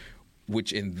teamer,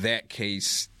 which in that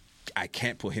case, I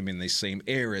can't put him in the same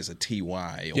air as a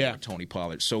T.Y. or Tony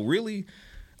Pollard. So really,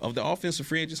 of the offensive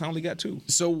free agents, I only got 2.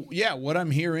 So, what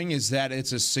I'm hearing is that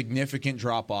it's a significant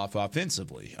drop-off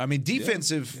offensively. I mean,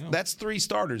 defensive, that's 3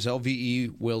 starters,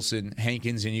 LVE, Wilson,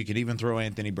 Hankins, and you could even throw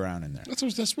Anthony Brown in there.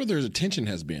 That's where their attention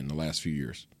has been the last few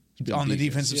years. On the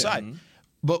defensive side. Mm-hmm.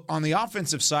 But on the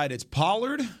offensive side, it's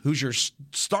Pollard, who's your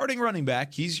starting running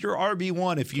back. He's your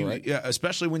RB1,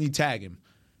 especially when you tag him.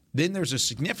 Then there's a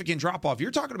significant drop-off.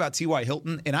 You're talking about T.Y.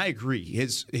 Hilton, and I agree.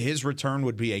 His return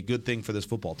would be a good thing for this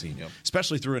football team,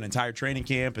 especially through an entire training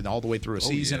camp and all the way through a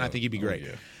season. I think he'd be great.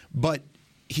 But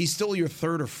he's still your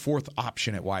 3rd or 4th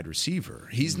option at wide receiver.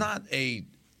 He's not a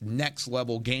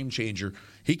next-level game changer.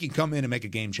 He can come in and make a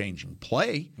game-changing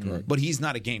play, but he's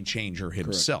not a game changer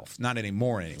himself. Not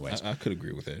anymore anyways. I could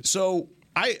agree with that. So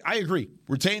I agree.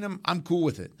 Retain him. I'm cool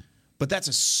with it. But that's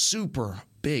a super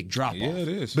big drop-off it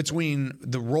is. Between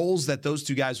the roles that those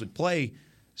 2 guys would play.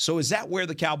 So is that where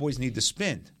the Cowboys need to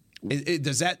spend?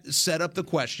 Does that set up the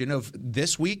question of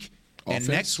this week and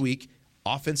next week,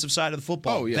 offensive side of the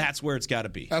football? That's where it's got to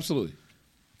be. Absolutely.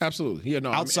 Yeah,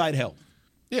 no, outside help.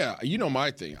 Yeah,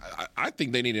 my thing. I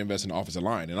think they need to invest in the offensive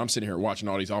line. And I'm sitting here watching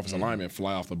all these offensive linemen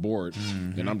fly off the board,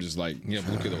 and I'm just like, but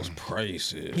look at those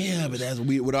prices. Yeah, but that's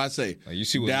weird. What do I say? You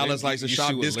see what Dallas likes to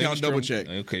shop, discount, double check.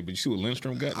 Okay, but you see what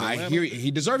Lindstrom got? I hear he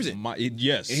deserves it.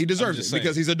 Yes. He deserves it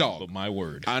because he's a dog. But my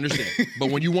word. I understand. But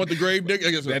when you want the grave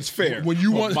digger, that's fair. When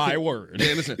you want my word.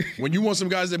 Yeah, listen. When you want some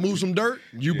guys that move some dirt,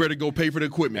 you better go pay for the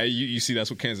equipment. Hey, you see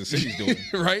that's what Kansas City's doing.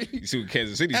 Right? You see what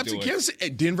Kansas City's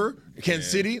doing. Denver,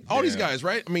 Kansas City, all these guys,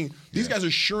 right? I mean, these guys are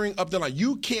shoring up the line.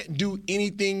 You can't do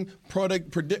anything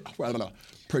productive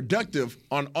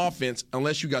on offense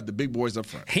unless you got the big boys up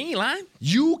front. He ain't lying.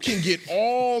 You can get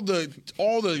all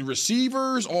the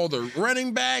receivers, all the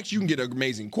running backs. You can get an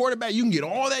amazing quarterback. You can get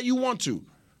all that you want to.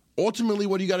 Ultimately,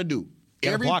 what do you got to do?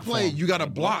 Every play, you got to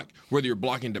block, whether you're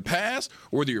blocking the pass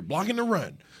or whether you're blocking the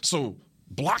run. So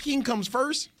blocking comes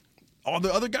first. All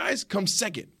the other guys come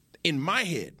second in my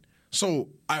head. So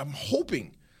I'm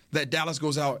hoping that Dallas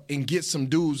goes out and gets some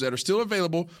dudes that are still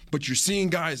available, but you're seeing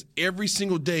guys every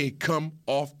single day come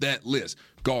off that list.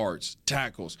 Guards,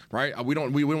 tackles, right? We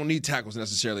don't need tackles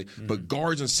necessarily, but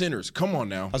guards and centers. Come on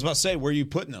now. I was about to say, where are you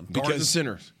putting them? Guards and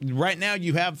centers. Right now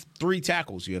you have 3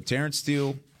 tackles. You have Terrence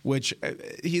Steele, which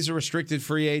he's a restricted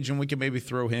free agent. We can maybe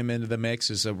throw him into the mix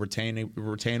as a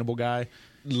retainable guy.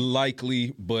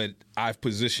 Likely, but I've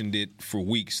positioned it for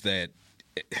weeks that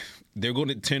they're going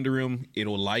to tender him.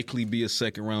 It'll likely be a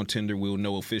second-round tender. We'll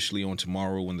know officially on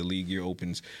tomorrow when the league year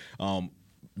opens.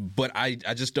 But I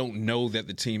just don't know that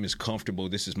the team is comfortable.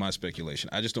 This is my speculation.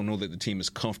 I just don't know that the team is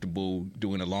comfortable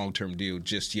doing a long-term deal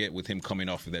just yet with him coming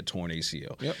off of that torn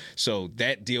ACL. Yep. So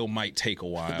that deal might take a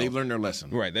while. They've learned their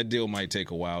lesson. Right. That deal might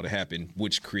take a while to happen,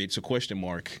 which creates a question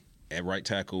mark at right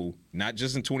tackle, not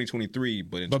just in 2023,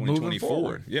 but in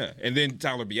 2024. Yeah. And then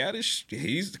Tyler Biadasz,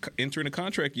 he's entering a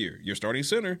contract year. Your starting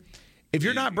center. If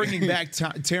you're not bringing back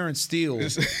Terrence Steele, I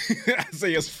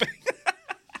say it's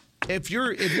if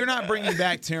you're not bringing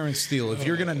back Terrence Steele, if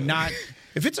you're gonna not,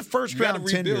 if it's a first round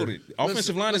tender,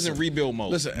 offensive line is in rebuild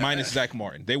mode. Minus Zach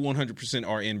Martin, they 100%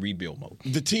 are in rebuild mode.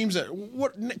 The teams that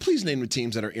please name the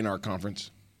teams that are in our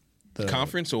conference.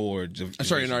 Conference or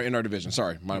sorry, in our division.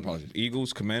 Sorry, my apologies.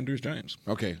 Eagles, Commanders, Giants.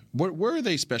 Okay, where are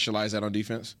they specialized at on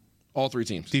defense? All 3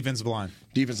 teams. Defensive line.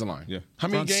 Defensive line. Yeah. How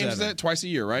many games is that? Twice a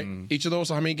year, right? Each of those.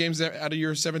 So how many games out of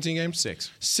your 17 games?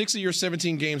 6. 6 of your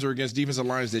 17 games are against defensive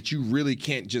lines that you really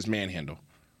can't just manhandle.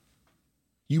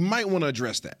 You might want to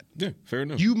address that. Yeah, fair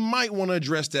enough. You might want to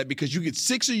address that because you get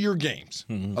 6 of your games,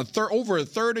 over a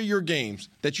third of your games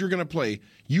that you're going to play,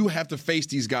 you have to face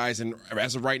these guys, and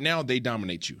as of right now, they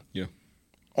dominate you. Yeah.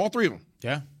 All 3 of them.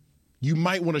 Yeah. You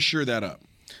might want to shore that up.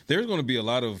 There's going to be a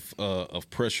lot of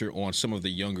pressure on some of the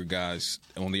younger guys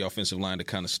on the offensive line to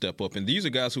kind of step up. And these are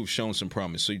guys who've shown some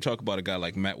promise. So you talk about a guy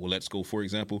like Matt Waletzko, for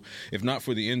example. If not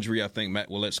for the injury, I think Matt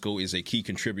Waletzko is a key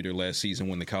contributor last season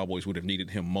when the Cowboys would have needed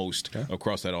him most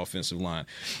across that offensive line.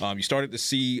 You started to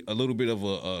see a little bit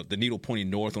of the needle pointing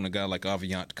north on a guy like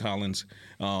Aviant Collins.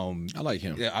 I like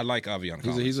him. Yeah, I like Aviant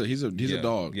Collins. He's a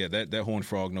dog. Yeah, that horned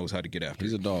frog knows how to get after.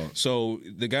 He's a dog. So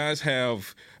the guys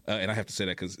have, and I have to say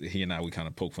that because he and I, we kind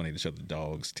of poke fun at each other,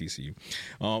 dogs, TCU.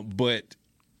 But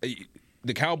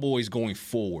the Cowboys going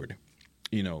forward,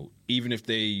 even if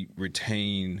they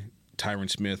retain Tyron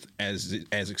Smith as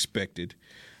expected,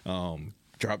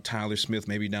 drop Tyler Smith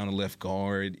maybe down to left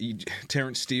guard.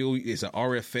 Terrence Steele is an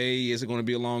RFA. Is it going to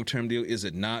be a long-term deal? Is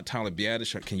it not? Tyler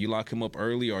Biadasz, can you lock him up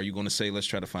early? Or are you going to say, let's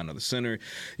try to find another center?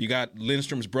 You got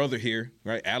Lindstrom's brother here,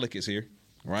 right? Alec is here,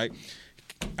 right?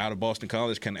 Out of Boston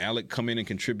College. Can Alec come in and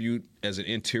contribute as an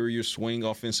interior swing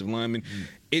offensive lineman?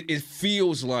 It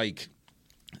feels like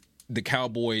the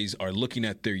Cowboys are looking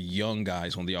at their young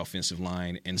guys on the offensive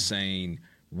line and saying,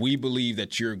 we believe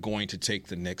that you're going to take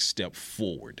the next step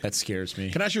forward. That scares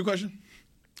me. Can I ask you a question?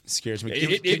 It scares me.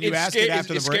 Can you ask it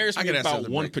after the break? It scares me about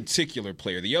one particular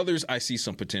player. The others, I see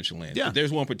some potential in. Yeah. But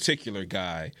there's one particular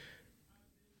guy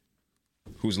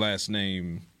whose last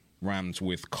name rhymes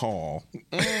with Call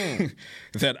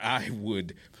that I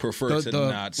would prefer to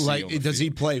not see. Like, does he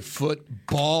play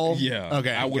football? Yeah.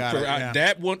 Okay. I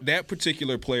would that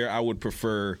particular player I would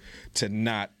prefer to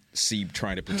not see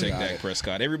trying to protect Dak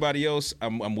Prescott. Everybody else,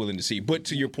 I'm willing to see. But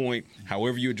to your point,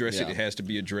 however you address it has to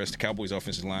be addressed. The Cowboys'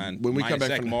 offensive line, when we come back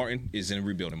Zach Martin, is in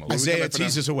rebuilding mode. Isaiah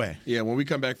teases away. Yeah, when we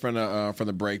come back from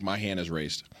the break, my hand is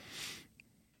raised.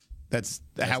 That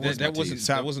wasn't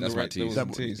the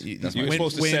tease. You were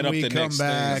supposed to set up the next thing.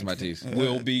 That's my tease.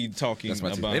 We'll be talking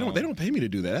about. They don't pay me to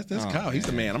do that. That's Kyle. He's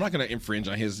the man. I'm not going to infringe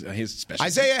on his special.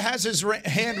 Isaiah has his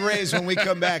hand raised when we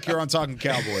come back here on Talking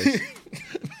Cowboys.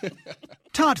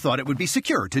 Todd thought it would be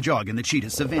secure to jog in the cheetah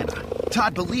savanna.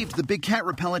 Todd believed the big cat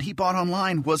repellent he bought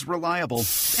online was reliable.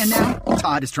 And now,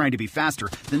 Todd is trying to be faster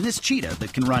than this cheetah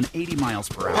that can run 80 miles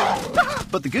per hour.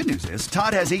 But the good news is,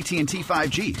 Todd has AT&T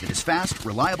 5G that is fast,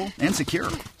 reliable, and secure.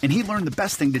 And he learned the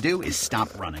best thing to do is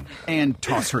stop running and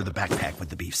toss her the backpack with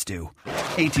the beef stew.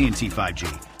 AT&T 5G.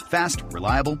 Fast,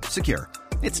 reliable, secure.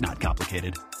 It's not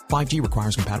complicated. 5G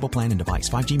requires compatible plan and device.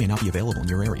 5G may not be available in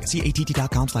your area. See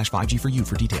att.com/5G for you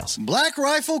for details. Black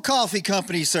Rifle Coffee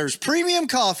Company serves premium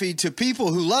coffee to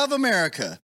people who love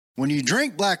America. When you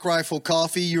drink Black Rifle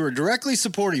coffee, you are directly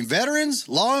supporting veterans,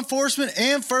 law enforcement,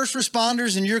 and first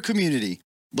responders in your community.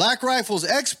 Black Rifle's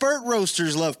expert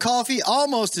roasters love coffee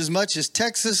almost as much as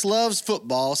Texas loves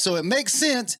football, so it makes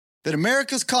sense that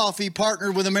America's Coffee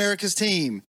partnered with America's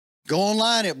team. Go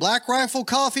online at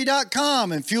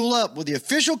blackriflecoffee.com and fuel up with the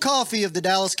official coffee of the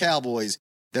Dallas Cowboys.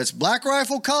 That's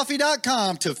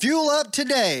blackriflecoffee.com to fuel up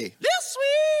today. This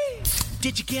sweet!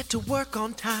 Did you get to work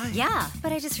on time? Yeah,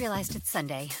 but I just realized it's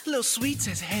Sunday. Little Sweet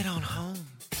says head on home.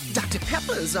 Dr.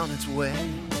 Pepper's on its way.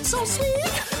 So sweet,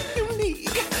 unique.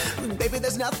 Baby,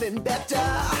 there's nothing better.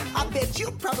 I bet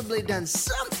you've probably done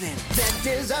something that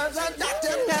deserves a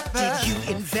Dr. Pepper. Did you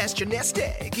invest your nest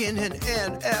egg in an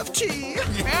NFT?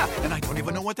 Yeah, and I don't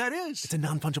even know what that is. It's a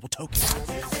non-fungible token.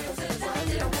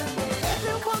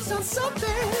 Everyone's done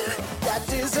something that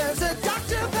deserves a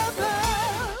Dr. Pepper.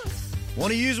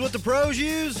 Want to use what the pros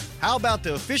use? How about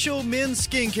the official men's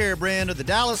skincare brand of the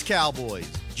Dallas Cowboys,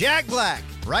 Jack Black.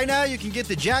 Right now, you can get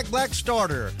the Jack Black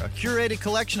Starter, a curated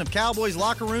collection of Cowboys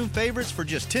locker room favorites for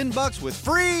just $10 with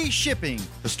free shipping.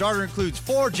 The starter includes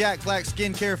 4 Jack Black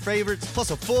skincare favorites,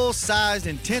 plus a full-sized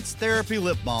intense therapy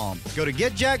lip balm. Go to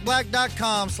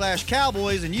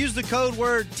getjackblack.com/Cowboys and use the code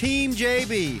word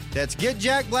TEAMJB. That's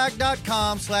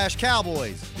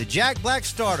getjackblack.com/Cowboys. The Jack Black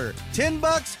Starter,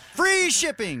 $10, free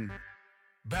shipping.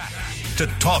 Back to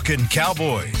Talkin'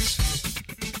 Cowboys.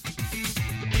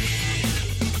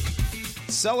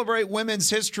 Celebrate Women's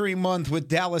History Month with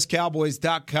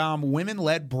DallasCowboys.com.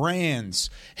 Women-led brands.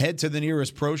 Head to the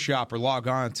nearest pro shop or log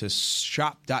on to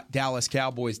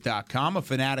shop.DallasCowboys.com. A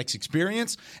Fanatics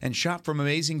experience, and shop from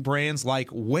amazing brands like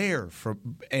Wear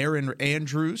from Aaron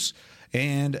Andrews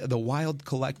and the Wild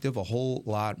Collective, a whole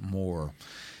lot more.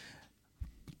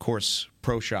 Of course,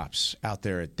 pro shops out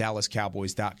there at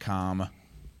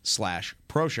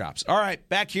DallasCowboys.com/pro shops. All right,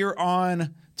 back here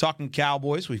on Talking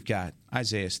Cowboys, we've got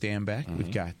Isaiah Stanback. Mm-hmm.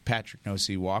 We've got Patrick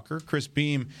Nosey Walker. Chris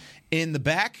Beam in the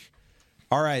back.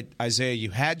 All right, Isaiah, you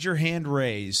had your hand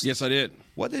raised. Yes, I did.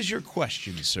 What is your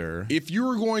question, sir? If you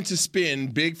were going to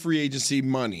spend big free agency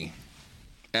money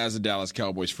as a Dallas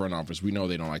Cowboys front office, we know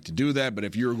they don't like to do that, but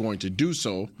if you're going to do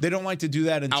so, they don't like to do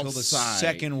that until outside, the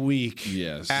second week.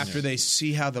 Yes. After they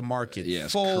see how the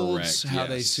market folds, correct. how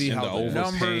they see And how the the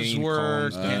numbers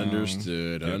work.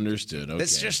 Understood. Okay.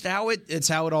 It's just how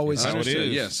it always is.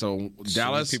 Yeah. So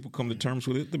Dallas people come to terms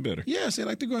with it, the better. Yes, they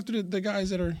like to go after the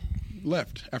guys that are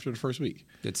left after the first week.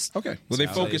 It's okay. Well, they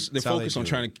focus on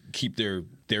trying to keep their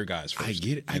guys first. I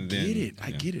get it. I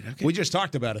get it. Okay. We just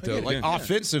talked about it though.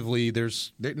 Offensively,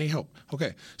 they need help.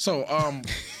 Okay. So,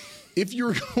 if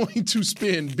you're going to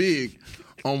spend big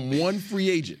on one free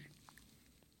agent,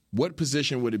 what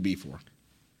position would it be for?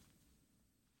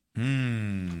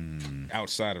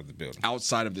 Outside of the building.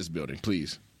 Outside of this building,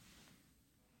 please.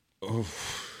 Oh.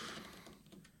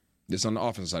 It's on the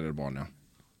offensive side of the ball now.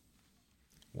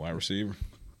 Wide receiver.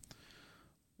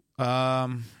 Huh?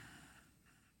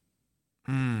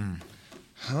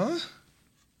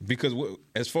 Because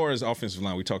as far as offensive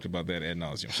line, we talked about that ad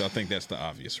nauseum. So I think that's the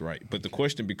obvious, right? But the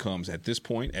question becomes, at this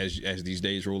point, as these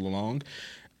days roll along,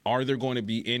 are there going to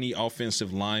be any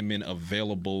offensive linemen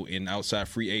available in outside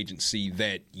free agency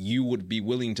that you would be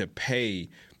willing to pay?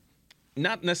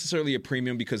 Not necessarily a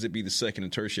premium because it'd be the second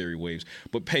and tertiary waves,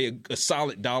 but pay a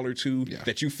solid $1 or $2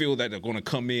 that you feel that are going to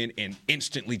come in and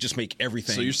instantly just make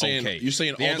everything. So you're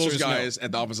saying all those guys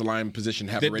at the offensive line position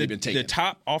have already been taken. The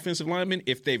top offensive linemen,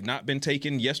 if they've not been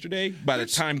taken yesterday, by the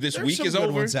time this week is some good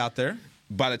over, ones out there.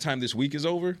 By the time this week is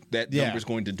over, that number is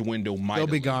going to dwindle mightily.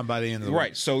 They'll be gone by the end of the week.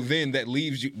 Right. So then that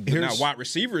leaves you. Now, wide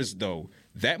receivers though,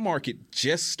 that market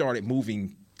just started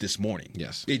moving this morning.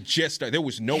 Yes. It just started. There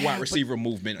was no wide receiver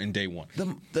movement in day one. The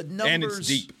numbers, and it's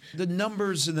deep. The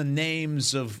numbers and the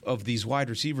names of these wide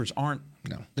receivers aren't.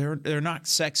 No, they're not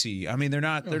sexy. I mean, they're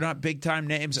not big time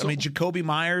names. I mean, Jacoby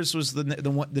Myers was the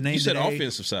name. You said today.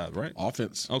 Offensive side, right?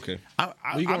 Offense. Okay.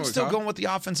 I'm still going with the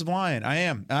offensive line. I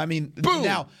am. I mean,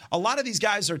 now a lot of these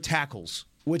guys are tackles,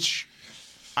 which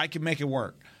I can make it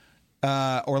work.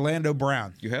 Orlando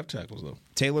Brown. You have tackles though.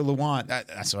 Taylor Lewan.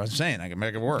 That's what I'm saying. I can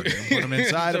make it work. I can put him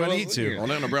inside if I need to.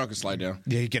 Orlando Brown can slide down.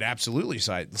 Yeah, he could absolutely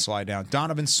slide down.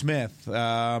 Donovan Smith.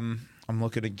 I'm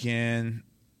looking again.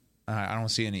 I don't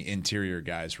see any interior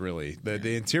guys really.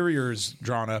 The interior is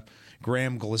drawn up.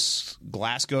 Graham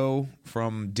Glasgow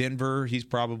from Denver. He's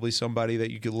probably somebody that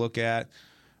you could look at.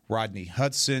 Rodney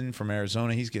Hudson from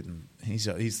Arizona. He's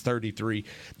 33.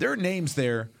 There are names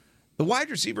there. The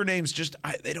wide receiver names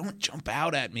they don't jump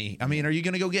out at me. I mean, are you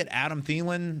going to go get Adam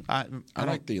Thielen? I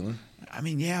like Thielen. I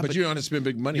mean, yeah, but you don't have to spend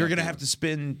big money. You're going to have to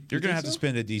spend. You're going to have to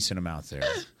spend a decent amount there.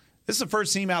 This is the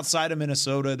first team outside of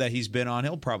Minnesota that he's been on.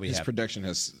 He'll probably his production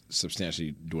has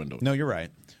substantially dwindled. No, you're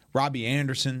right. Robbie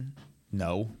Anderson.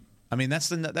 No. I mean,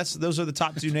 those are the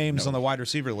top two names on the wide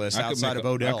receiver list outside of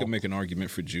Odell. I could make an argument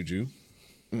for Juju.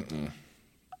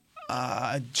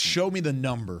 Show me the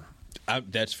number.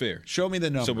 That's fair. Show me the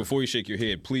number. So before you shake your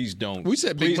head, please don't. We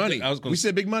said big money. We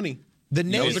said big money. The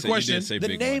name was a question.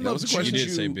 The name of Juju. You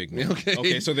did say big money.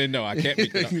 Okay, so then no, I can't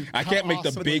make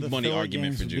the big money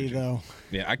argument for Juju.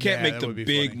 Yeah, I can't make the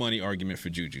big money argument for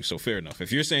Juju. So fair enough.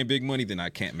 If you're saying big money, then I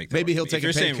can't make that Maybe argument. He'll take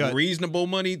a pay cut. If you're saying reasonable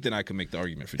money, then I can make the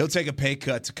argument for Juju. He'll take a pay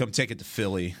cut to come take it to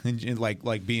Philly, and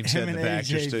like Beam said in the back,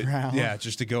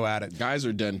 just to go at it. Guys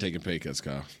are done taking pay cuts,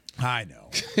 Kyle. I know.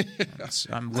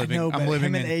 I'm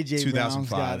living in AJ 2005. Brown's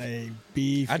got a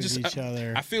beef with each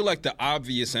other. I feel like the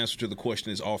obvious answer to the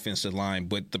question is offensive line,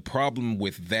 but the problem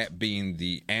with that being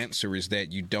the answer is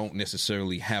that you don't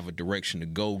necessarily have a direction to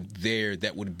go there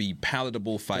that would be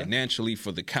palatable financially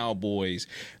for the Cowboys,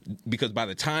 because by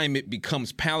the time it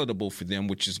becomes palatable for them,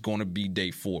 which is going to be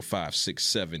day 4, 5, 6,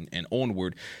 7, and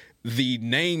onward, the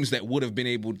names that would have been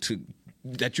able to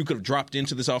that you could have dropped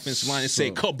into this offensive line and say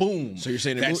kaboom. So you're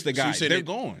saying that's the guy. They're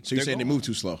going. So you're saying they move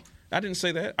too slow. I didn't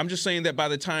say that. I'm just saying that by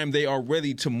the time they are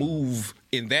ready to move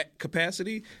in that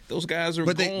capacity, those guys are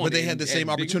gone. But they had the same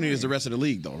opportunity as the rest of the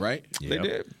league, though, right? They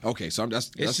did. Okay, so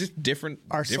it's just different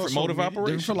mode of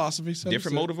operation. Different philosophy.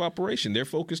 Different mode of operation. They're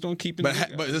focused on keeping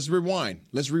But let's rewind.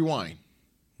 Let's rewind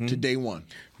to day one.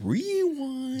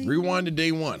 Rewind to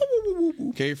day one.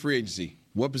 Okay, free agency.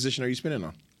 What position are you spending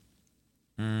on?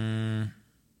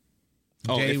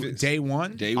 Day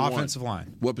one, offensive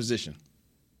line. What position?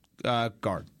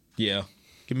 Guard. Yeah.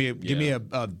 Give me a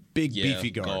big beefy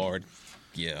guard.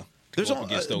 Yeah. There's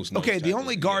the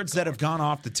only guards that have gone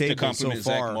off the table so far.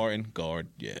 Zach Martin, guard.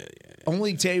 Yeah.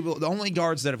 The only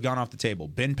guards that have gone off the table: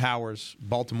 Ben Powers,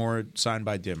 Baltimore, signed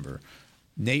by Denver;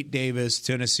 Nate Davis,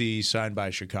 Tennessee, signed by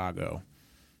Chicago.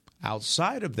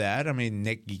 Outside of that, I mean,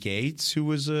 Nick Gates, who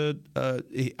was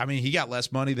he got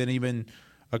less money than even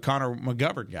a Connor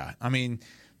McGovern got. I mean,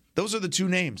 those are the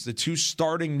two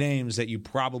starting names that you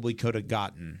probably could have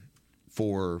gotten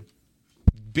for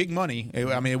big money.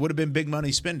 I mean, it would have been big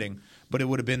money spending, but it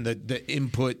would have been the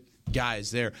input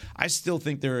guys there. I still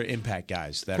think there are impact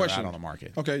guys that are out on the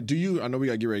market. Okay, I know we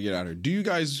got to get ready to get out of here. Do you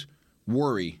guys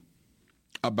worry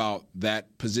about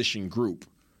that position group,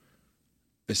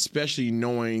 especially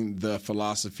knowing the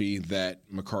philosophy that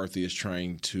McCarthy is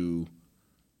trying to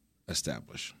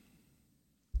establish?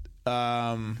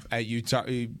 You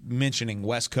mentioning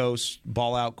West Coast,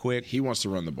 ball out quick. He wants to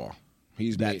run the ball.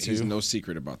 He's no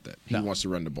secret about that. He wants to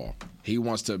run the ball. He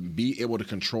wants to be able to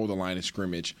control the line of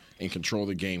scrimmage and control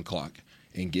the game clock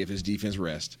and give his defense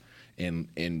rest and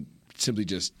simply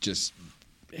just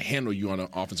handle you on the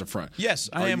offensive front. Yes,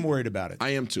 I am worried about it. I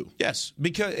am too. Yes,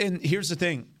 and here's the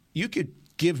thing. You could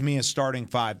give me a starting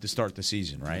five to start the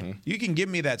season, right? Mm-hmm. You can give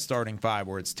me that starting five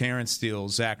where it's Terrence Steele,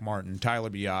 Zach Martin,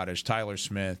 Tyler Biadasz, Tyler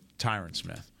Smith, Tyron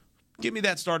Smith. Give me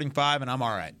that starting five, and I'm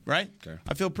all right? Okay.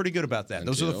 I feel pretty good about that.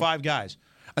 Those are the five guys.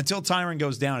 Until Tyron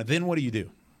goes down, and then what do?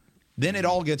 Then it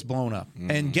all gets blown up.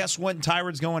 Mm-hmm. And guess what?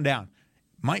 Tyron's going down.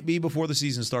 Might be before the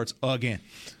season starts again.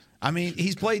 I mean,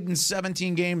 he's played in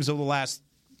 17 games over the last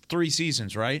 3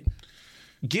 seasons, right?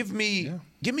 Give me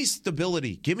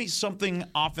stability. Give me something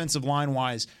offensive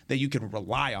line-wise that you can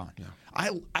rely on. Yeah.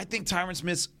 I think Tyron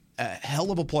Smith's a hell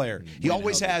of a player. He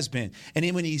always has been. And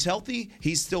when he's healthy,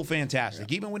 he's still fantastic.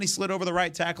 Yeah. Even when he slid over the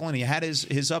right tackle and he had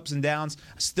his ups and downs,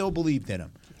 I still believed in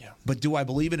him. Yeah. But do I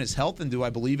believe in his health and do I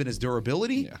believe in his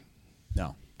durability? Yeah.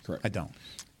 No. Correct. I don't.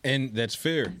 And that's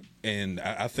fair. And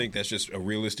I think that's just a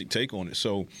realistic take on it.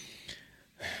 So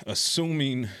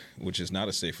assuming, which is not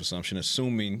a safe assumption,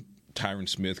 assuming Tyron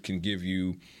Smith can give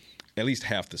you at least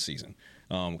half the season.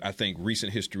 I think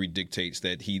recent history dictates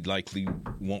that he likely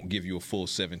won't give you a full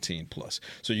 17 plus.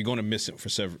 So you're going to miss him for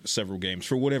several games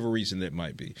for whatever reason that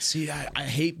might be. See, I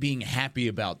hate being happy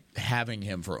about having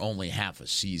him for only half a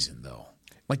season, though.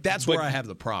 Like, that's where I have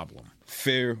the problem.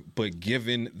 Fair, but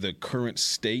given the current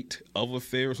state of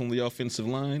affairs on the offensive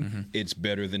line, it's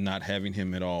better than not having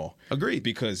him at all. Agreed.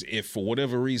 Because if for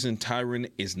whatever reason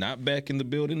Tyron is not back in the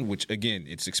building, which again,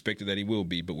 it's expected that he will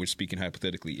be, but we're speaking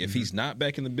hypothetically. If he's not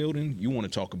back in the building, you want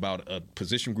to talk about a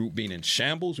position group being in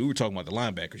shambles. We were talking about the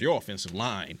linebackers, your offensive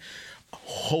line.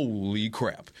 Holy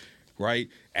crap, right?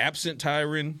 Absent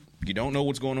Tyron, you don't know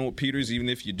what's going on with Peters. Even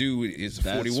if you do, it's a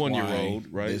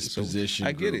 41-year-old, right? This position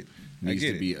I get it. Needs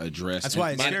to be addressed. That's why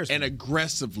it scares me. And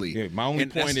aggressively. Yeah, my only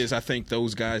point is I think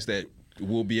those guys that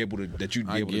will be able to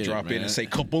drop in and say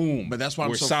kaboom. But that's why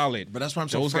we're solid. But that's why I'm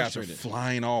so those frustrated. Those guys are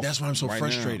flying off. That's why I'm so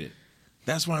frustrated. Now.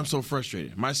 That's why I'm so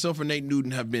frustrated. Myself and Nate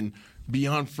Newton have been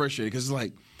beyond frustrated because it's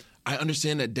like I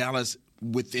understand that Dallas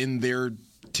within their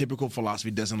typical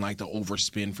philosophy doesn't like to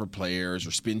overspend for players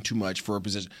or spend too much for a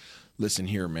position. Listen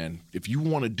here, man. If you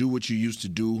want to do what you used to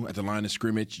do at the line of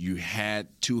scrimmage, you had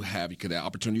to have, because that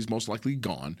opportunity is most likely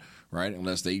gone, right?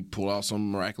 Unless they pull out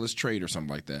some miraculous trade or something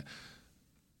like that.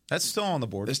 That's still on the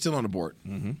board. It's still on the board.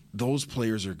 Those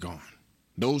players are gone.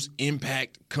 Those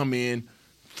impact come in,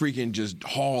 freaking just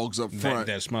hogs up front.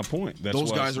 That's my point.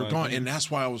 Those guys are gone, and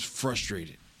that's why I was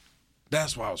frustrated.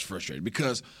 That's why I was frustrated,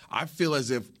 because I feel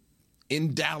as if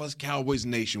in Dallas Cowboys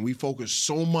Nation, we focus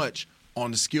so much on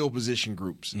the skill position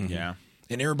groups. Yeah.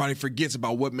 And everybody forgets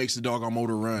about what makes the doggone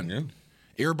motor run. Yeah.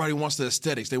 Everybody wants the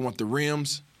aesthetics. They want the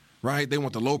rims, right? They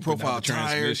want the low-profile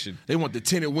tires. They want the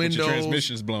tinted windows. The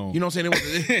transmission's blown. You know what I'm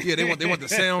saying? They want the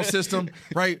sound system,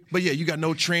 right? But, yeah, you got no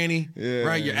tranny,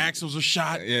 right? Your axles are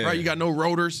shot, right? You got no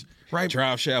rotors, right?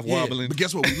 Drive shaft wobbling. But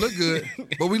guess what?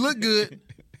 We look good.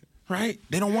 Right?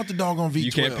 They don't want the doggone V12.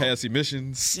 You can't pass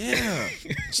emissions. Yeah.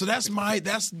 So that's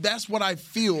what I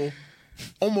feel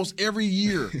almost every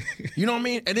year. You know what I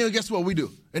mean? And then guess what we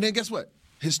do? And then guess what?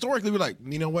 Historically, we're like,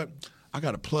 you know what? I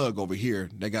got a plug over here.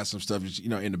 They got some stuff,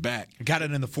 in the back. Got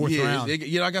it in the 4th round.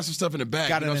 I got some stuff in the back.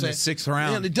 Got it in the 6th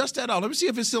round. Yeah, they dust that out. Let me see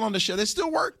if it's still on the shelf. They still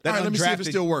work? All right, let me see if it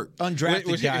still works.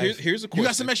 Undrafted guys. Here's a question. You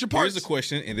got some extra parts? Here's a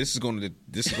question, and this is going to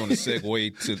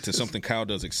segue to something Kyle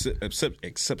does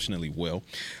exceptionally well.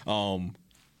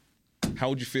 How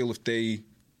would you feel if they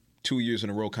 2 years in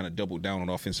a row kind of doubled down on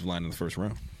offensive line in the first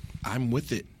round? I'm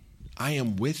with it. I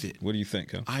am with it. What do you think,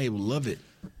 Kyle? I love it.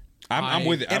 I'm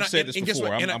with it. I've said this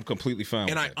before. I'm completely fine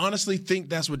with it. And I honestly think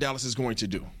that's what Dallas is going to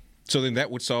do. So then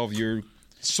that would solve your...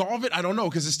 Solve it? I don't know,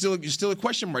 because it's still a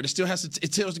question mark. It's still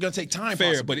going to take time.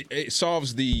 Fair, possibly. But it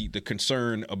solves the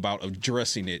concern about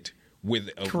addressing it with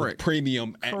a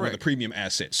premium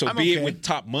asset. So be it with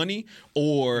top money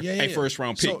or a first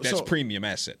round pick, that's premium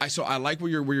asset. So I like where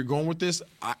you're going with this.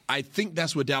 I think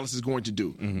that's what Dallas is going to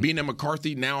do. Being that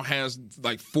McCarthy now has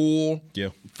like full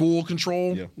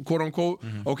control, quote unquote.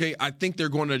 Okay, I think they're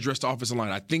going to address the offensive line.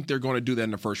 I think they're going to do that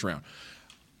in the first round.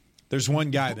 There's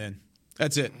one guy then.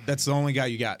 That's it. That's the only guy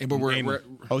you got. But we're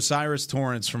Osiris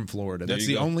Torrance from Florida. That's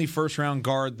the only first-round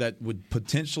guard that would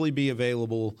potentially be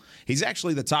available. He's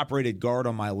actually the top-rated guard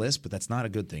on my list, but that's not a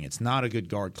good thing. It's not a good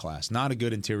guard class, not a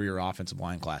good interior offensive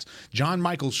line class. John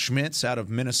Michael Schmitz out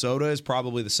of Minnesota is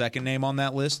probably the second name on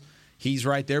that list. He's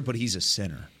right there, but he's a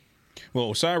center.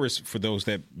 Well, Osiris, for those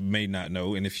that may not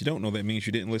know, and if you don't know, that means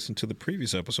you didn't listen to the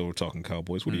previous episode of Talking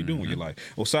Cowboys. What are you doing with your life?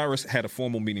 Osiris had a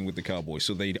formal meeting with the Cowboys,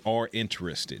 so they are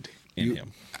interested in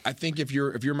him. I think if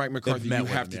you're Mike McCarthy, you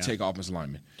have to take offensive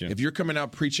linemen. Yeah. If you're coming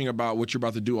out preaching about what you're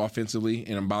about to do offensively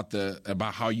and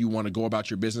about how you want to go about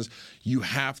your business, you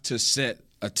have to set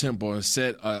a tempo and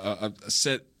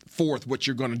set forth what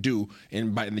you're going to do,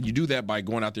 and you do that by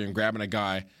going out there and grabbing a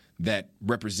guy that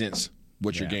represents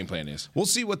what your game plan is. We'll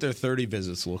see what their 30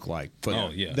 visits look like.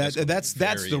 But that's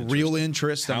the real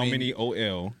interest. How many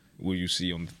OL will you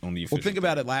see on the official? Well, think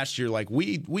about it last year. Like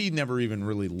we never even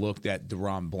really looked at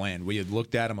DeRon Bland. We had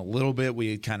looked at him a little bit.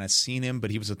 We had kind of seen him, but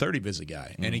he was a 30 visit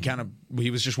guy. And he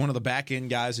was just one of the back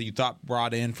end guys that you thought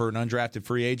brought in for an undrafted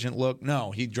free agent look. No,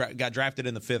 he got drafted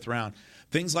in the 5th round.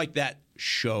 Things like that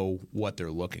show what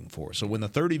they're looking for. So when the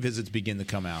 30 visits begin to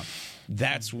come out,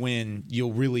 that's when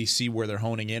you'll really see where they're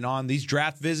honing in on. These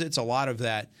draft visits, a lot of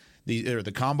that,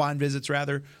 the combine visits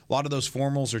rather, a lot of those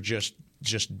formals are just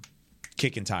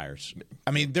kicking tires.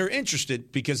 I mean, they're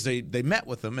interested because they met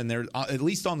with them and they're at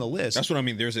least on the list. That's what I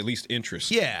mean. There's at least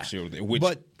interest. Yeah.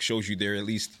 Which shows you they're at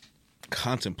least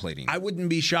contemplating. I wouldn't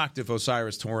be shocked if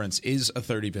Osiris Torrance is a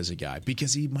 30-visit guy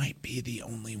because he might be the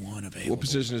only one available. What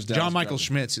position is Dallas John Michael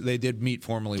Schmitz? They did meet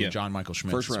formally with John Michael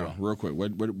Schmitz. First round, real quick.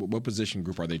 What position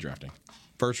group are they drafting?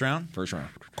 First round? First round.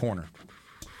 Corner.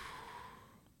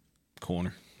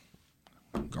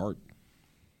 Guard.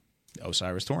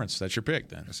 Osiris Torrance. That's your pick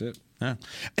then. That's it. Yeah.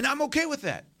 And I'm okay with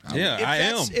that. Yeah, I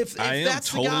am. If I am that's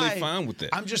totally the guy, fine with that.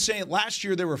 I'm just saying last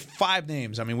year there were 5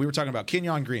 names. I mean, we were talking about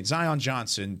Kenyon Green, Zion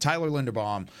Johnson, Tyler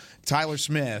Linderbaum, Tyler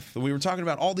Smith. We were talking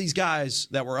about all these guys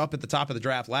that were up at the top of the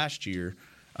draft last year.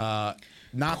 Not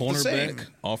the same. Cornerback,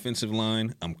 offensive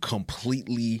line, I'm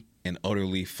completely and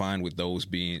utterly fine with those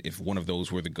being, if one of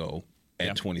those were to go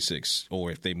at 26,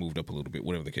 or if they moved up a little bit,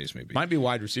 whatever the case may be. Might be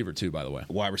wide receiver too, by the way.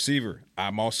 Wide receiver,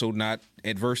 I'm also not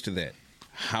adverse to that.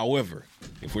 However,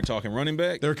 if we're talking running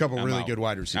back, there are a couple really good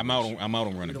wide receivers. I'm out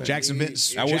on running back. Jackson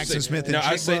Smith. No,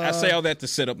 I say all that to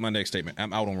set up my next statement.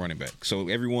 I'm out on running back. So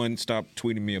everyone stop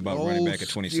tweeting me about running back at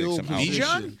 26. I'm out.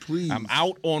 Bijan? Please. I'm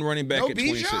out on running back at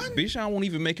 26. Bijan? Bijan won't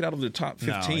even make it out of the top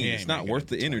 15. It's not worth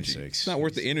the energy. 26. It's not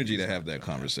worth the energy to have that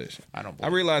conversation. I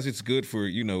realize it's good for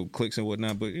clicks and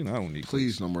whatnot, but I don't need.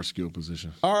 Please, no more skill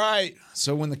positions. All right.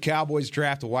 So when the Cowboys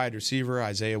draft a wide receiver,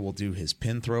 Isaiah will do his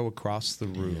pin throw across the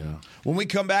room. Yeah. When we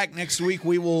come back next week,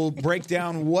 we will break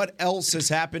down what else has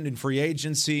happened in free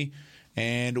agency,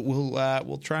 and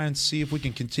we'll try and see if we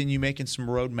can continue making some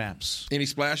roadmaps. Any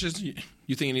splashes?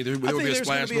 You think there will be a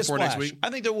splash before next week? I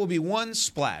think there will be one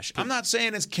splash. I'm not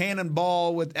saying it's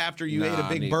cannonball after you ate a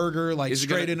big burger,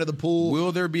 straight into the pool.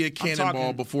 Will there be a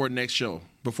cannonball before our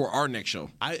next show?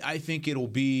 I think it'll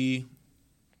be.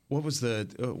 What's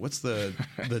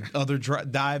the other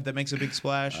dive that makes a big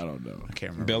splash? I don't know. I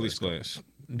can't remember. Belly splash.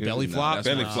 Belly flop?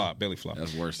 Belly flop.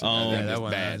 That's worse. That's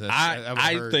bad.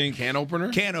 I think can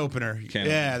opener.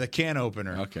 Yeah, the can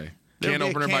opener. Okay. Can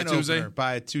opener by Tuesday?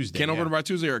 By Tuesday. Can opener by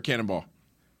Tuesday or cannonball?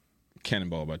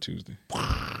 Cannonball by Tuesday.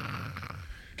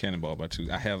 Cannonball by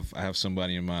Tuesday. I have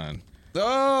somebody in mind.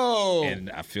 Oh! And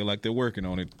I feel like they're working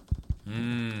on it.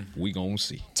 We gonna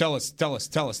see. Tell us.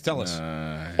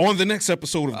 On the next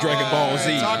episode of Dragon Ball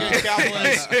Z. Talking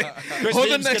Cowboys. On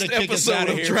the next episode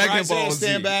of Dragon Ball Z.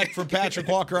 Stand back for Patrick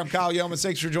Walker. I'm Kyle Yeomans.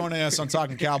 Thanks for joining us on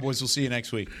Talking Cowboys. We'll see you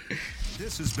next week.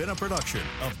 This has been a production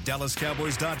of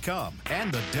DallasCowboys.com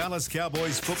and the Dallas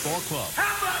Cowboys Football Club.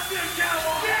 How about this,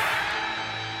 Cowboys?